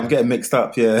 Yeah, I'm getting mixed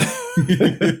up. Yeah,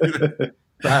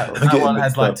 that one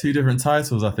has like 2 different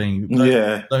titles. I think.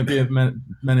 Don't be a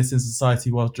menace in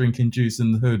society while drinking juice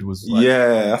in the hood was. Like,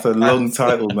 yeah, that's a long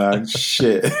title, man.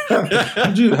 Shit. How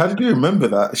did you remember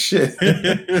that? Shit.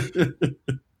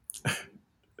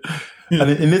 And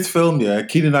in this film, yeah,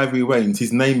 Keenan Ivory Wayans,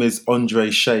 his name is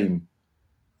Andre Shame.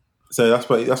 So that's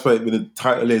what the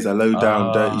title is, a low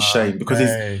down dirty shame, because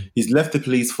he's left the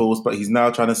police force, but he's now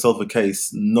trying to solve a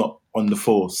case not on the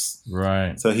force.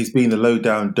 Right. So he's been a low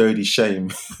down dirty shame.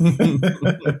 So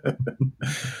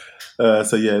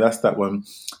yeah, that's that one.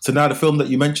 So now the film that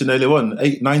you mentioned earlier on,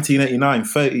 1989,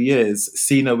 30 years,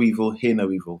 See No Evil, Hear No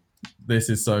Evil. This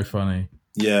is so funny.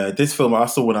 Yeah, this film I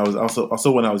saw when I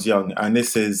was young, and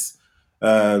this is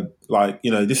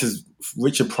this is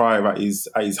Richard Pryor at his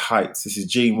heights. This is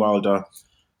Gene Wilder.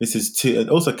 This is and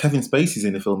also Kevin Spacey's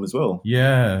in the film as well.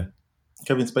 Yeah,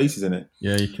 Kevin Spacey's in it.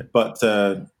 Yeah, but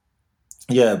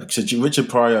because Richard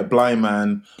Pryor, blind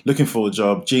man, looking for a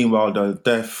job. Gene Wilder,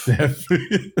 deaf.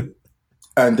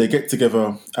 And they get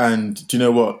together, and do you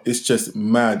know what? It's just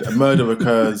mad. A murder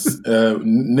occurs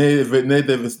near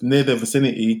the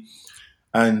vicinity,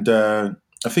 and I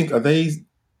think are they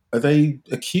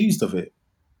accused of it?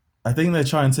 I think they're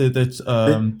trying to. They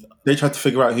tried to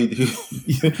figure out who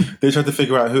they tried to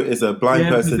figure out who is a blind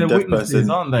person, deaf person,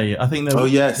 aren't they? I think they're. Oh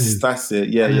yes, that's it.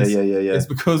 Yeah. It's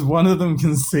because one of them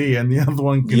can see and the other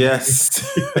one can. Yes.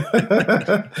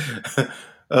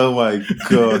 Oh my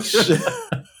gosh.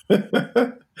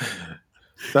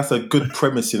 That's a good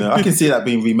premise, I can see that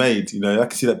being remade. I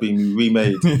can see that being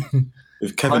remade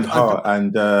with Kevin Hart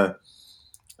and I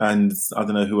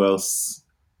don't know who else.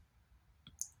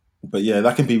 But yeah,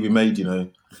 that can be remade.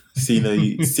 See no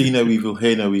evil,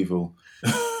 hear no evil,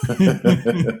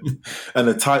 and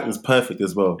the title's perfect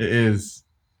as well. It is.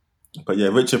 But yeah,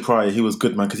 Richard Pryor, he was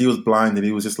good, man, because he was blind and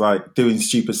he was just like doing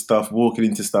stupid stuff, walking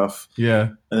into stuff.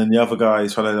 Yeah. And then the other guy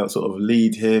is trying to sort of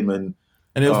lead him and.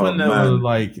 And it was when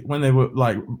they were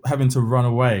having to run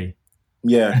away.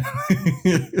 Yeah.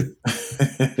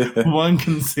 One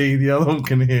can see, the other one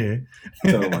can hear.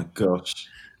 Oh my gosh.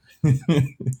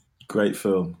 Great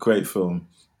film.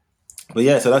 But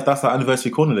yeah, so that's our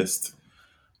anniversary corner list.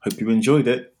 Hope you enjoyed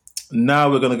it.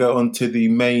 Now we're going to go on to the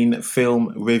main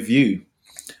film review.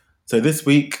 So this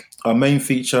week, our main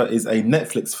feature is a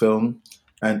Netflix film,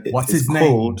 and What's it's his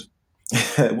called...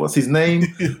 What's his name?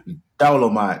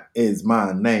 Dolemite Is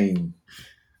My Name.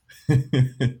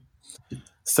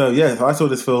 So yeah, I saw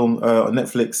this film on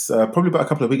Netflix probably about a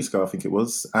couple of weeks ago, I think it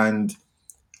was, and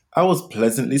I was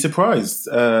pleasantly surprised.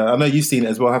 I know you've seen it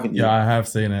as well, haven't you? Yeah, I have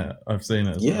seen it. I've seen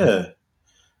it as well. Yeah,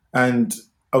 and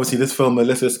obviously this film.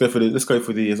 Let's go for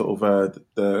the sort of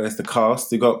the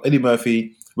cast. You got Eddie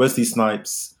Murphy, Wesley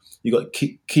Snipes. You got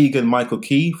Keegan Michael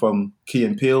Key from Key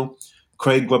and Peele,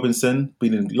 Craig Robinson,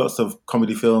 been in lots of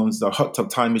comedy films. The Hot Tub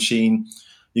Time Machine.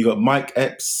 You got Mike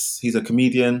Epps. He's a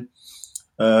comedian.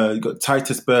 You got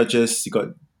Titus Burgess. You got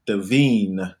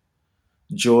Davine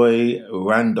Joy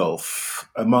Randolph,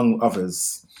 among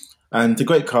others. And the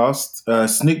great cast.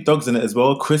 Snoop Dogg's in it as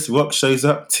well. Chris Rock shows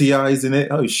up. T.I.'s in it.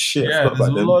 Oh shit! Yeah, there's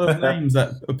a lot of names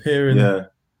that appear in.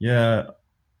 Yeah.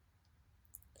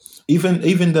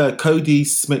 Even the Cody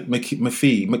Smith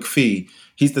McPhee.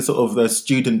 He's the sort of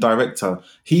student director.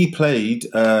 He played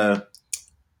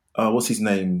what's his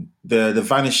name? The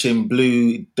vanishing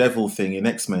blue devil thing in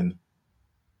X-Men.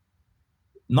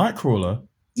 Nightcrawler.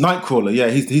 Yeah,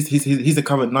 he's the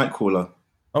current Nightcrawler.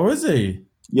 Oh, is he?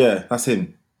 Yeah, that's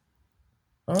him.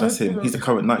 Oh, that's him. He's the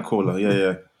current Nightcrawler.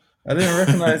 Yeah. I didn't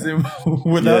recognize him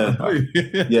without the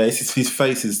blue. Yeah, his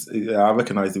face is... I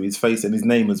recognise him, his face and his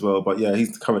name as well. But yeah,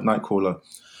 he's the current Nightcrawler.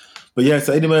 But yeah,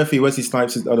 so Eddie Murphy, Wesley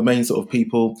Snipes are the main sort of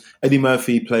people. Eddie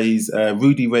Murphy plays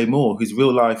Rudy Ray Moore, who's a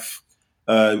real life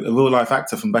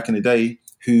actor from back in the day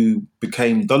who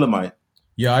became Dolemite.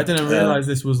 Yeah, I didn't realize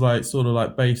this was like sort of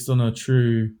like based on a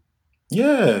true...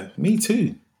 Yeah, me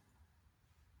too.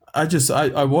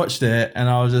 I watched it and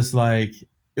I was just like,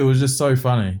 it was just so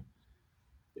funny.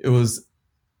 It was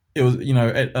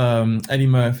Eddie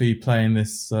Murphy playing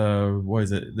this what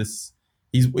is it?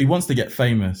 He wants to get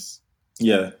famous.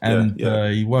 Yeah.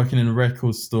 He working in a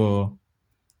record store,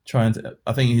 trying to...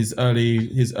 I think his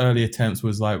early attempts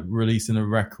was like releasing a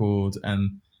record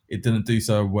and it didn't do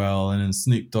so well. And then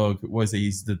Snoop Dogg,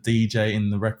 he's the DJ in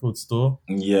the record store.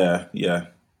 Yeah.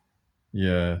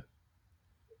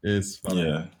 It's funny.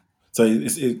 Yeah. So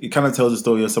it kind of tells the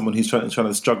story of someone who's trying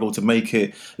to struggle to make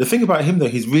it. The thing about him, though,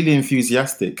 he's really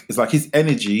enthusiastic. It's like his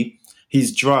energy,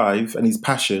 his drive, and his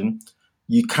passion.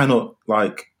 You can't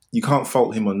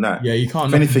fault him on that. Yeah, you can't.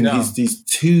 If anything, he's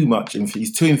too much.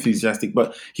 He's too enthusiastic,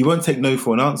 but he won't take no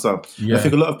for an answer. Yeah. I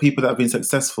think a lot of people that have been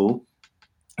successful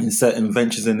in certain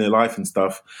ventures in their life and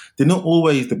stuff, they're not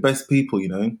always the best people.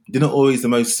 They're not always the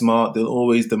most smart. They're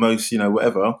always the most,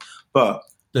 whatever. But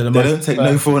they don't take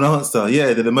no for an answer.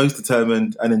 Yeah, they're the most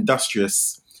determined and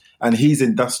industrious. And he's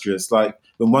industrious. Like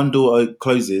when one door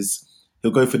closes,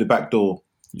 he'll go for the back door.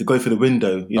 He'll go for the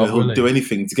window. He'll do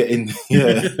anything to get in.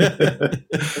 Yeah.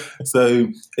 So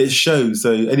it shows.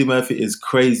 So Eddie Murphy is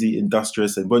crazy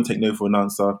industrious and won't take no for an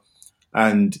answer.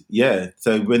 And yeah,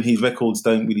 so when his records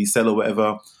don't really sell or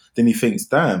whatever, then he thinks,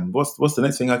 damn, what's the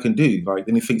next thing I can do? Like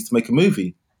then he thinks to make a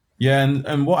movie. Yeah,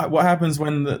 and what happens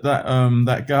when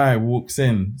that guy walks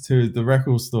in to the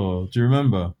record store? Do you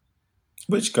remember?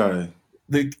 Which guy?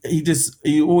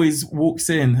 He always walks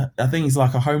in. I think he's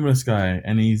like a homeless guy,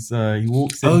 and he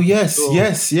walks in. Oh yes.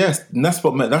 And that's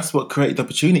what created the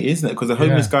opportunity, isn't it? Because the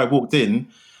homeless guy walked in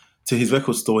to his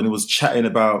record store and he was chatting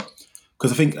about.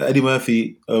 Because I think Eddie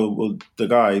Murphy,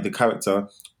 the character,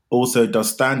 also does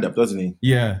stand up, doesn't he?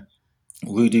 Yeah.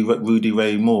 Rudy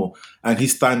Ray Moore, and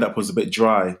his stand-up was a bit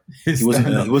dry. He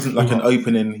wasn't like an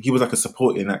opening. He was like a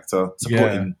supporting actor,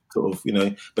 sort of,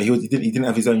 But he didn't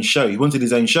have his own show. He wanted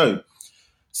his own show.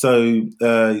 So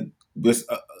this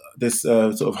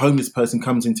sort of homeless person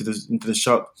comes into the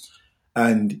shop,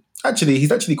 and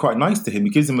he's actually quite nice to him.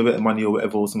 He gives him a bit of money or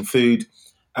whatever, or some food,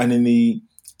 and then he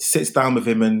sits down with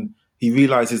him and he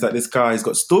realizes that this guy's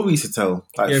got stories to tell,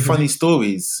 funny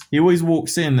stories. He always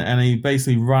walks in and he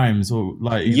basically rhymes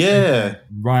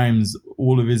rhymes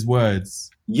all of his words.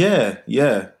 Yeah,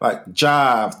 like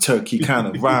jive, turkey kind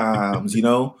of rhymes,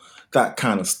 that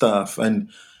kind of stuff. And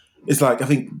it's like, I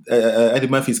think Eddie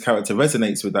Murphy's character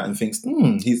resonates with that and thinks,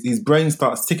 his brain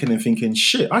starts ticking and thinking,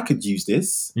 shit, I could use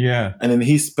this. Yeah. And then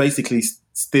he basically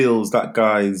steals that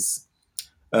guy's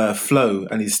flow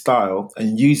and his style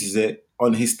and uses it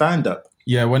on his stand-up.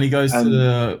 Yeah, when he goes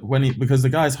because the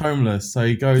guy's homeless, so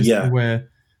he goes to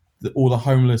where all the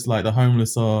homeless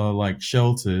are like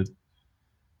sheltered,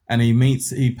 and he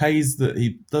pays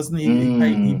the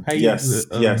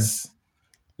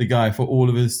guy for all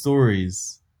of his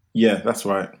stories. Yeah, that's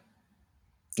right.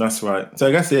 That's right. So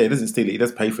I guess he doesn't steal it. He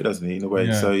does pay for it, doesn't he? In a way.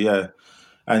 Yeah. So yeah,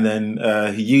 and then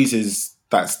he uses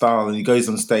that style and he goes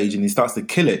on stage and he starts to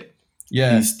kill it. He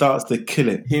Yeah. starts to kill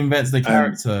it. He invents the And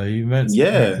character. He invents the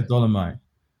character yeah, Dolemite.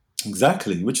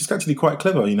 exactly. Which is actually quite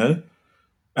clever,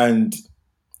 And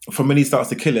from when he starts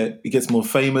to kill it, he gets more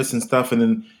famous and stuff, and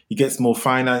then he gets more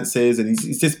finances, and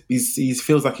he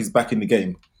feels like he's back in the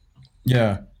game.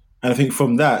 Yeah. And I think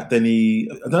from that, then I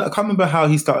can't remember how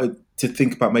he started to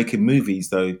think about making movies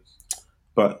though,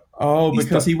 but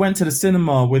Because he went to the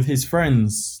cinema with his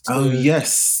friends.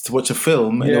 Yes, to watch a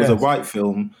film, and it was a white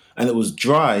film, and it was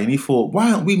dry, and he thought,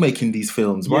 why aren't we making these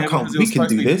films? Why can't we can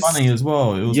do this? Funny as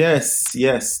well. It was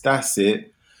yes, that's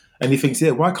it. And he thinks,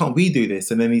 yeah, why can't we do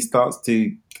this? And then he starts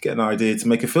to get an idea to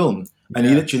make a film, and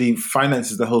he literally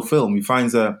finances the whole film. He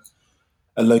finds a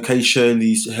location.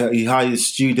 He hires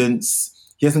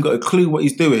students. He hasn't got a clue what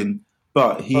he's doing,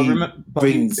 but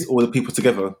brings all the people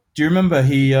together. Do you remember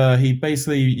he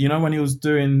basically, when he was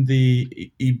doing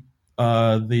the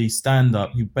stand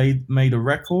up, he made a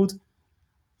record.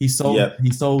 He sold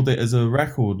it as a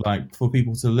record, like for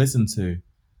people to listen to.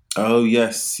 Oh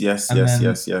yes.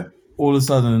 All of a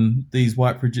sudden, these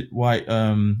white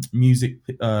music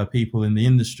people in the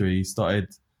industry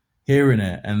started hearing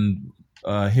it and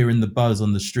hearing the buzz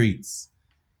on the streets.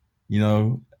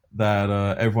 That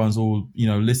everyone's all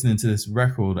listening to this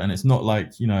record, and it's not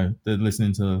like they're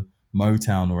listening to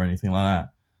Motown or anything like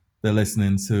that. They're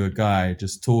listening to a guy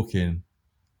just talking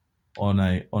on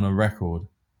a record.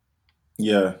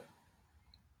 Yeah.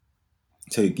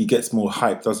 So he gets more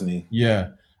hype, doesn't he?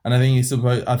 Yeah, and I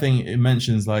think it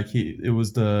mentions like it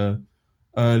was the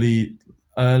early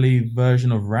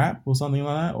version of rap or something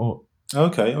like that, or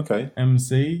okay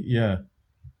MC. Yeah.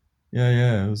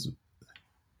 It was.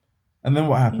 And then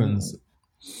what happens?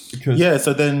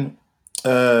 So then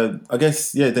I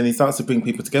guess then he starts to bring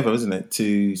people together, isn't it,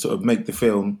 to sort of make the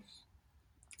film,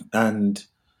 and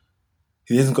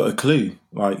he hasn't got a clue.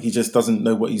 Like he just doesn't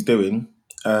know what he's doing.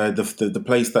 The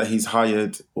place that he's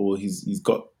hired or he's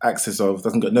got access of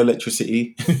doesn't got no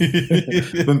electricity.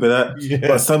 Remember that? Yeah.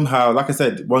 But somehow, like I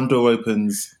said, one door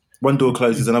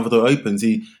closes, another door opens.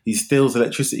 He steals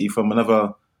electricity from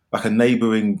another, like a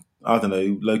neighbouring, I don't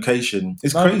know, location.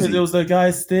 It's crazy. Because it was the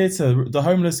guy's theatre, the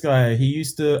homeless guy. He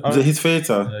used to. Was it his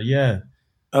theatre? Yeah.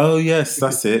 Oh yes,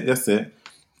 that's it.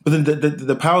 But then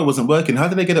the power wasn't working. How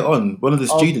did they get it on? One of the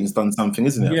students done something,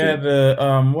 isn't it?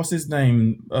 Yeah, what's his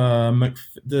name?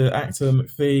 The actor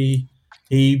McPhee.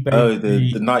 He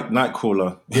the night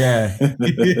crawler. Yeah,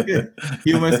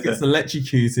 he almost gets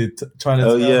electrocuted trying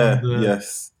to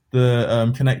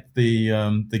connect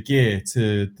the gear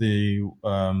to the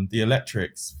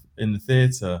electrics in the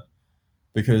theatre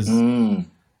because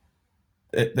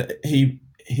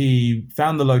he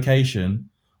found the location.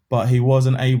 But he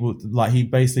wasn't able to, like, he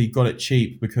basically got it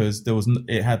cheap because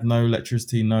it had no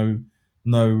electricity, no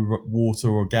water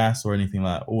or gas or anything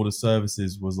like that. All the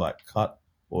services was like cut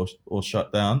or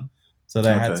shut down. So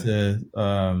they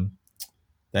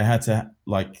had to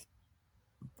like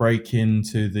break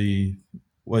into the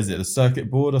circuit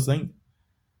board, I think.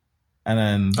 And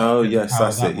then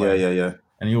that's it. Yeah.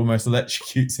 And he almost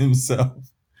electrocutes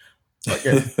himself.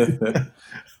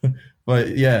 But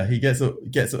yeah, he gets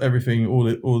everything,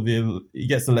 he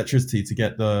gets electricity to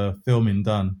get the filming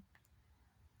done.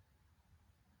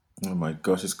 Oh my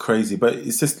gosh, it's crazy, but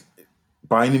it's just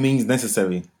by any means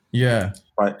necessary. Yeah,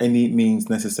 by any means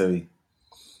necessary.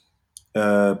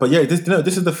 But yeah, this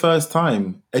is the first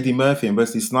time Eddie Murphy and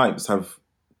Wesley Snipes have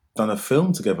done a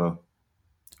film together.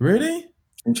 Really?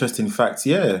 Interesting facts.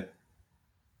 Yeah.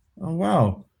 Oh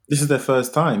wow! This is their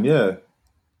first time. Yeah.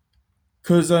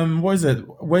 Because what is it?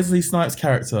 Wesley Snipes'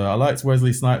 character. I liked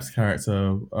Wesley Snipes'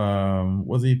 character.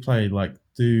 Was he played like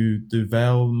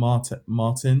Duval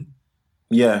Martin?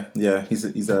 Yeah.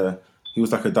 He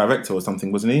was like a director or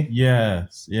something, wasn't he?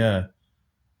 Yes, yeah.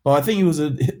 But I think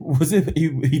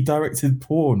he directed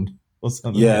porn or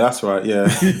something. Yeah, that's right. Yeah.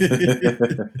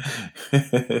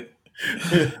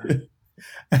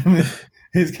 And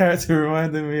his character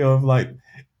reminded me of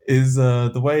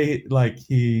the way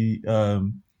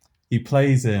he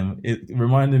plays him. It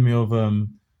reminded me of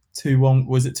Tu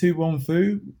Wong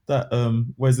Fu that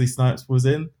Wesley Snipes was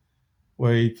in,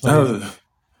 where he played. Oh.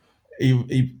 Do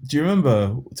you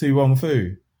remember Tu Wong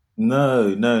Fu?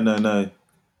 No.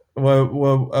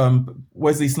 Well,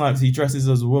 Wesley Snipes, he dresses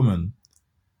as a woman,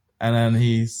 and then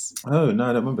he's. Oh no,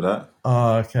 I don't remember that.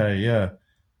 Oh, okay, yeah,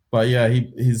 but yeah,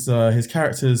 his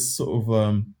character's sort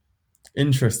of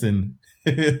interesting.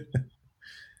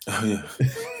 Oh yeah.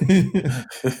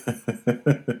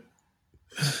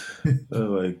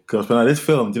 Oh my gosh! But no, this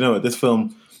film. Do you know what? This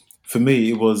film for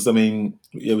me, it was. I mean,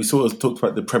 yeah, we sort of talked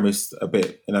about the premise a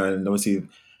bit, and obviously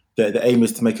the aim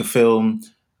is to make a film,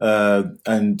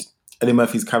 and Eddie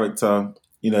Murphy's character,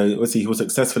 obviously he was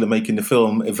successful in making the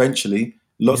film. Eventually,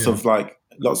 Yeah.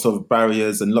 lots of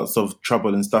barriers and lots of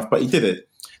trouble and stuff, but he did it.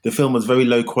 The film was very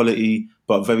low quality,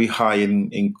 but very high in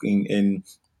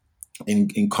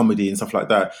comedy and stuff like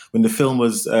that. When the film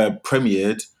was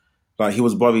premiered, like he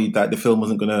was worried that the film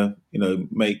wasn't gonna,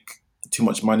 make too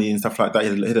much money and stuff like that. He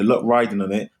had a lot riding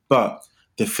on it, but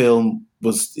the film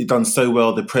was done so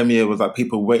well. The premiere was like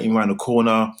people waiting around the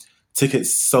corner,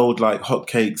 tickets sold like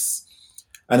hotcakes,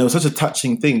 and it was such a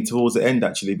touching thing towards the end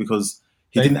actually because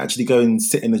he They- didn't actually go and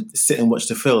sit and watch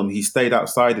the film. He stayed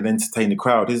outside and entertained the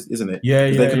crowd, isn't it? Yeah,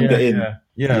 Because yeah, they couldn't yeah, get in. yeah,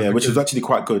 Yeah, which was because- actually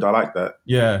quite good. I like that.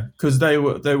 Yeah, because they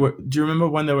were. Do you remember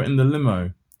when they were in the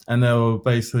limo and they were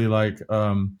basically like,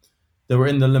 they were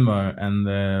in the limo and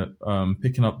they're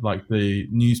picking up like the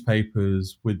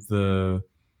newspapers with the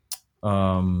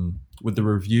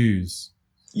reviews,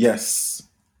 Yes.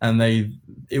 and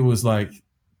it was like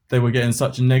they were getting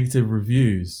such negative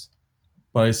reviews,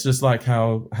 but it's just like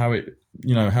how it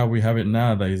how we have it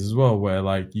nowadays as well, where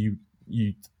like you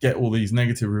get all these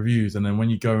negative reviews, and then when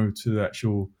you go to the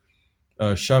actual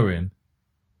showing,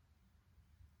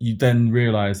 you then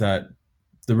realize that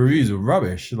the reviews were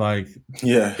rubbish. Like,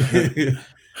 Yeah.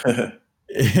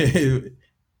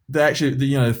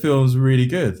 the film's really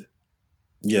good.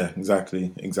 Yeah,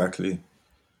 exactly.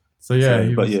 So yeah,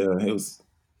 So,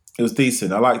 it was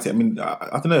decent. I liked it. I mean,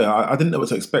 I don't know. I didn't know what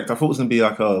to expect. I thought it was going to be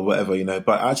like, oh, whatever,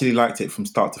 but I actually liked it from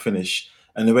start to finish.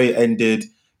 And the way it ended,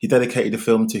 he dedicated the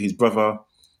film to his brother,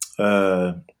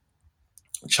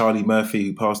 Charlie Murphy,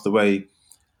 who passed away.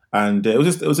 And it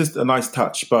was just a nice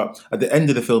touch. But at the end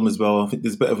of the film as well, I think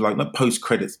there's a bit of like, not post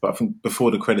credits, but I think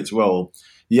before the credits roll,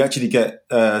 you actually get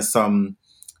some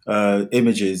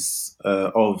images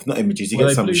of, not images, you Were get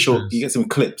they some bloopers? you get some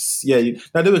clips. Yeah,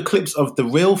 now there were clips of the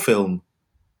real film.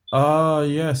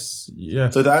 Yes,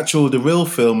 yes. So the real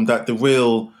film that the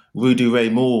real Rudy Ray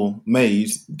Moore made,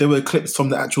 there were clips from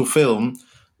the actual film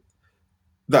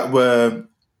that were,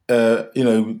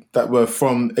 that were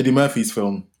from Eddie Murphy's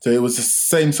film. So it was the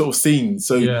same sort of scene.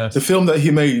 So Yes. the film that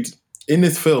he made in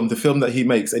this film, the film that he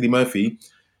makes, Eddie Murphy,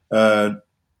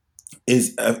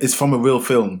 is from a real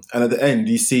film. And at the end,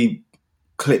 you see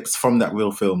clips from that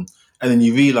real film, and then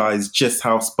you realize just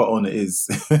how spot on it is.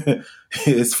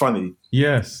 It's funny.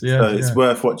 Yes, yeah. So it's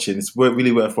worth watching. It's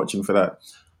really worth watching for that.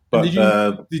 But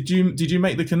Did you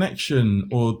make the connection,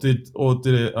 or did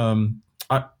it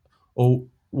or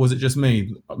was it just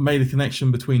me? Made the connection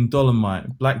between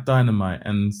Dolemite, Black Dynamite,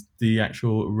 and the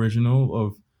actual original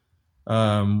of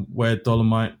where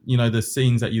Dolemite, the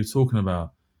scenes that you're talking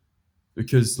about,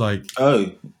 because like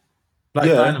Black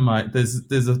Dynamite,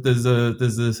 there's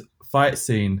a fight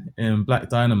scene in Black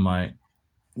Dynamite.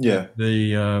 Yeah.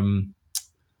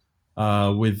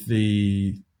 With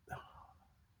the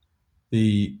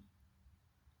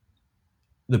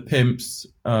pimps,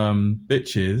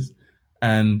 bitches,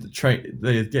 and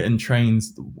they're getting trained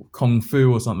kung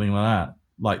fu or something like that,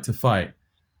 like to fight.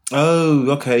 Oh,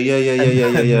 okay, yeah.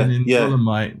 And in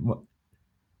Dolemite,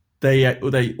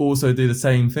 they also do the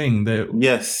same thing.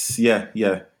 Yes, yeah.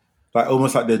 Like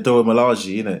almost like the Dora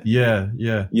Milaje, isn't it? Yeah.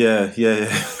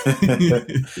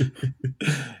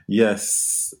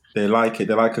 Yes, they like it.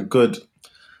 They like a good,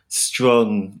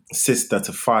 strong sister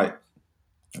to fight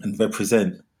and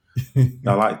represent.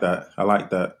 I like that.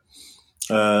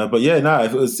 But yeah, no,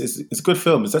 it's a good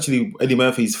film. It's actually Eddie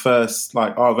Murphy's first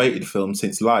like R-rated film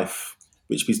since Life,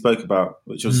 which we spoke about,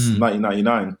 which was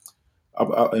 1999.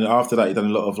 And after that, he done a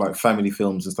lot of like family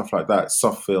films and stuff like that,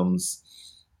 soft films.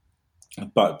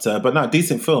 But no,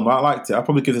 decent film. I liked it. I'd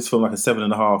probably give this film like a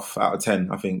 7.5 out of 10.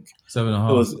 I think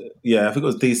 7.5. I think it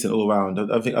was decent all around. I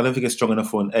don't think it's strong enough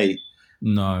for an 8.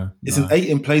 No, it's an 8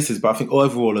 in places, but I think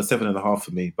overall a 7.5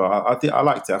 for me. But I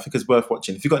liked it. I think it's worth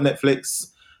watching. If you've got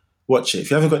Netflix, watch it.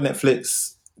 If you haven't got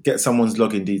Netflix, get someone's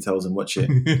login details and watch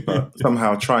it. But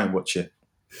somehow try and watch it.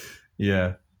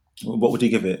 Yeah. What would you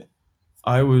give it?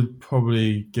 I would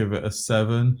probably give it a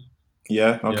 7.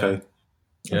 Yeah. Okay.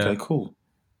 Yeah. Okay. Cool.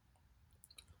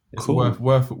 It's worth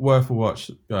a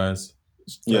watch, guys.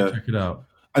 Check it out.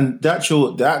 And the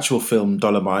actual film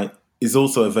Dolemite is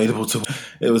also available to.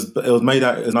 It was made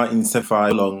out in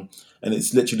 1975 long, and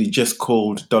it's literally just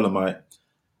called Dolemite.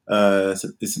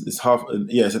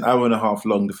 It's an hour and a half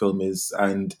long. The film is,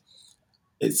 and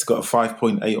it's got a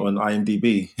 5.8 on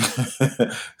IMDb.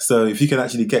 So if you can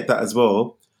actually get that as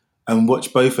well and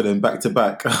watch both of them back to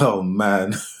back, oh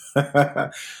man.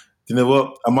 You know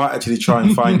what? I might actually try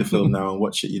and find the film now and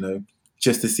watch it,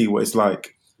 just to see what it's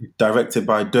like. directed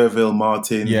by Derville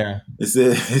Martin. Yeah. It's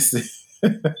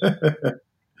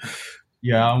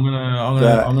Yeah, I'm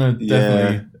gonna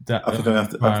definitely. I think I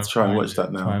have to try and watch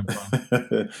that now.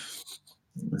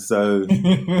 So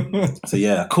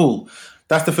yeah, cool.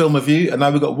 That's the film review, and now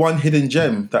we've got one hidden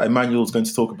gem that Emmanuel's going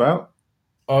to talk about.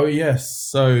 Oh yes,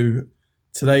 so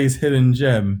today's hidden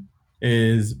gem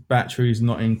is Batteries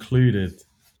Not Included.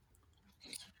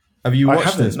 Have you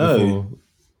watched this before?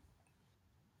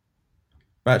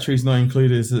 Batteries Not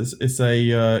Included. It's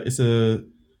a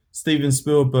Steven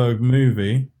Spielberg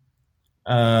movie,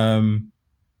 and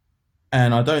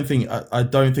I don't think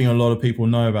a lot of people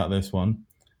know about this one.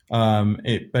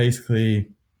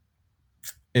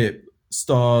 It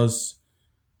stars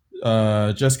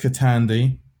Jessica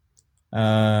Tandy,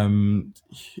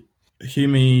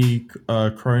 Humi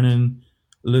Cronin,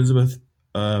 Elizabeth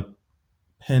Penay.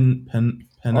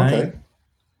 Okay.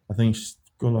 I think she's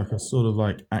got like a sort of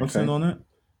like accent on it.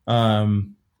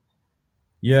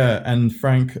 Yeah, and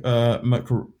Frank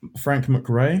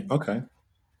McRae. Okay.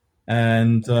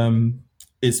 And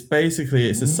it's a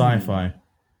sci-fi.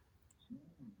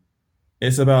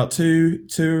 It's about two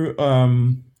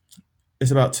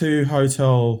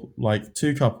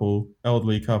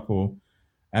elderly couple,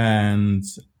 and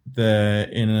they're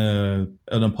in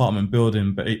an apartment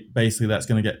building, but basically that's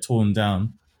going to get torn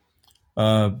down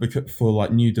for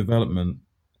like new development.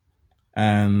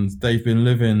 And they've been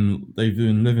living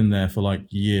there for like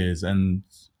years, and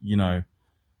you know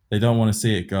they don't want to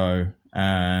see it go,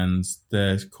 and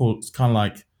they're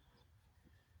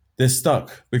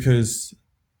stuck because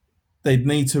they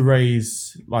need to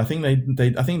raise. I think they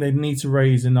need to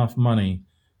raise enough money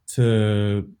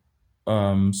to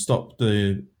stop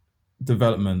the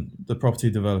development, the property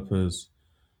developers.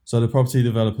 So the property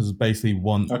developers basically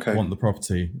want the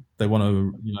property. They want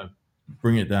to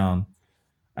bring it down.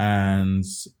 And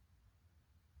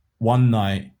one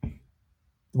night,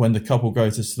 when the couple go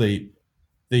to sleep,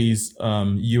 these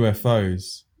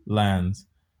UFOs land,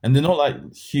 and they're not like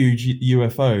huge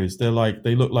UFOs. They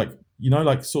look like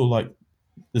like sort of like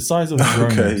the size of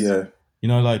drones. Okay, yeah.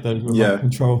 Like those remote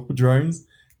control drones.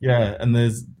 Yeah, and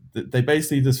they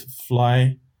basically just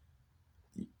fly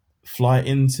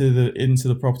into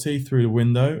the property through the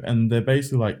window, and they're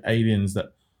basically like aliens that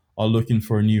are looking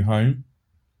for a new home.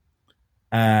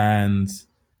 And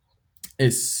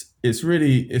it's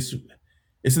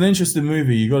an interesting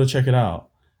movie. You got to check it out.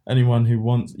 Anyone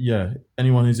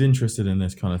who's interested in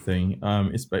this kind of thing,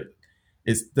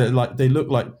 they look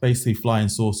like basically flying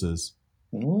saucers.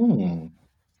 Mm.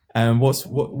 And what's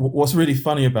really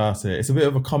funny about it, it's a bit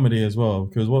of a comedy as well,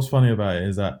 because what's funny about it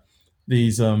is that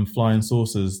these flying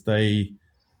saucers, they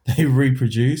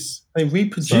reproduce. They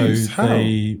reproduce? So how?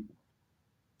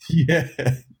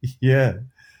 Yeah.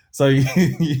 So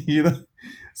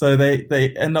so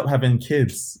they end up having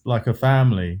kids, like a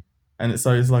family, and it's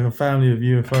like a family of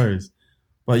UFOs.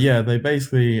 But yeah, they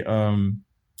basically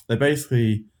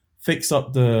fix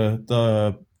up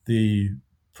the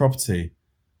property.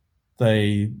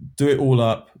 They do it all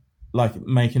up, like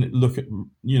making it look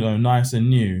nice and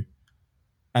new,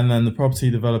 and then the property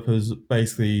developers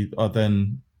basically are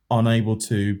then unable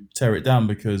to tear it down,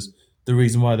 because the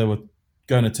reason why they were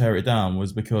going to tear it down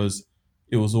was because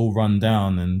it was all run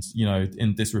down and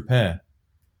in disrepair.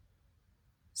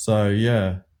 So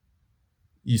yeah,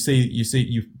 you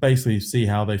basically see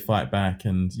how they fight back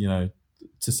and to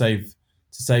save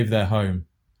their home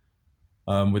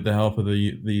with the help of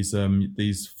these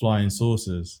flying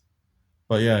saucers.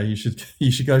 But yeah, you should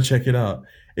go check it out.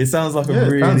 It sounds like a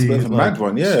really mad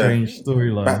one. Yeah, strange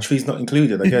storyline. Batteries not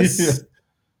included, I guess.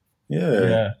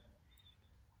 Yeah.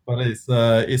 But it's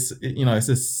a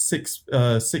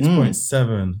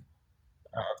 6.7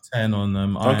 out of 10 on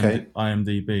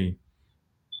IMDb,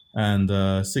 and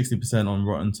 60% on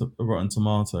Rotten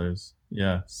Tomatoes.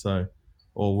 Yeah,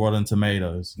 or Rotten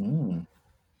Tomatoes.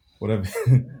 Whatever.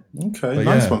 Okay,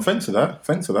 nice one. Thanks for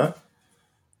that.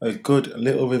 A good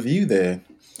little review there.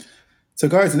 So,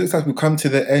 guys, it looks like we've come to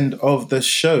the end of the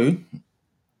show,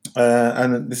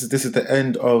 and this is the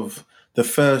end of the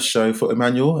first show for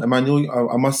Emmanuel. Emmanuel,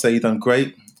 I must say you've done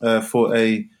great for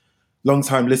a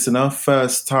long-time listener,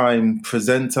 first-time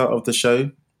presenter of the show.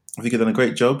 I think you've done a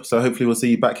great job. So hopefully we'll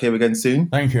see you back here again soon.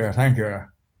 Thank you. Thank you very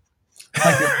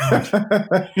much.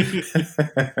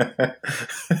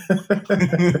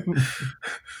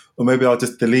 Or maybe I'll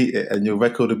just delete it and your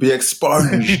record will be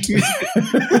expunged.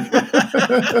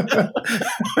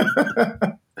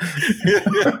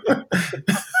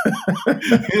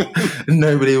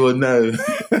 Nobody will know.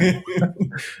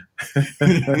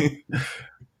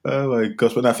 Oh my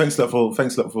gosh! But no, thanks a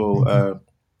lot for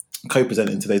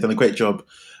co-presenting today. Done a great job.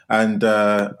 And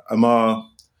Amar,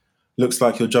 looks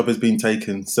like your job has been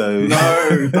taken. So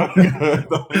No, don't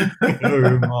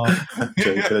go, Mark. I'm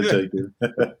joking.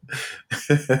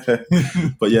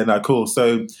 But yeah, no, cool.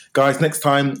 So guys, next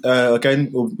time, again,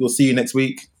 we'll see you next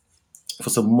week for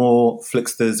some more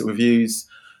Flicksters reviews,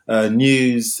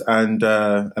 news, and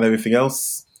everything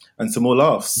else, and some more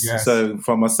laughs. Yes. So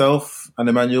from myself and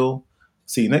Emmanuel,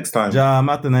 see you next time. Ja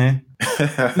matane.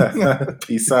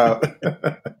 Peace out.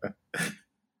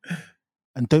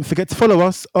 And don't forget to follow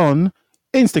us on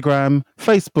Instagram,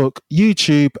 Facebook,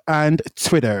 YouTube, and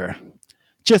Twitter.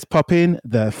 Just pop in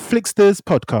the Flicksters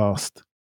Podcast.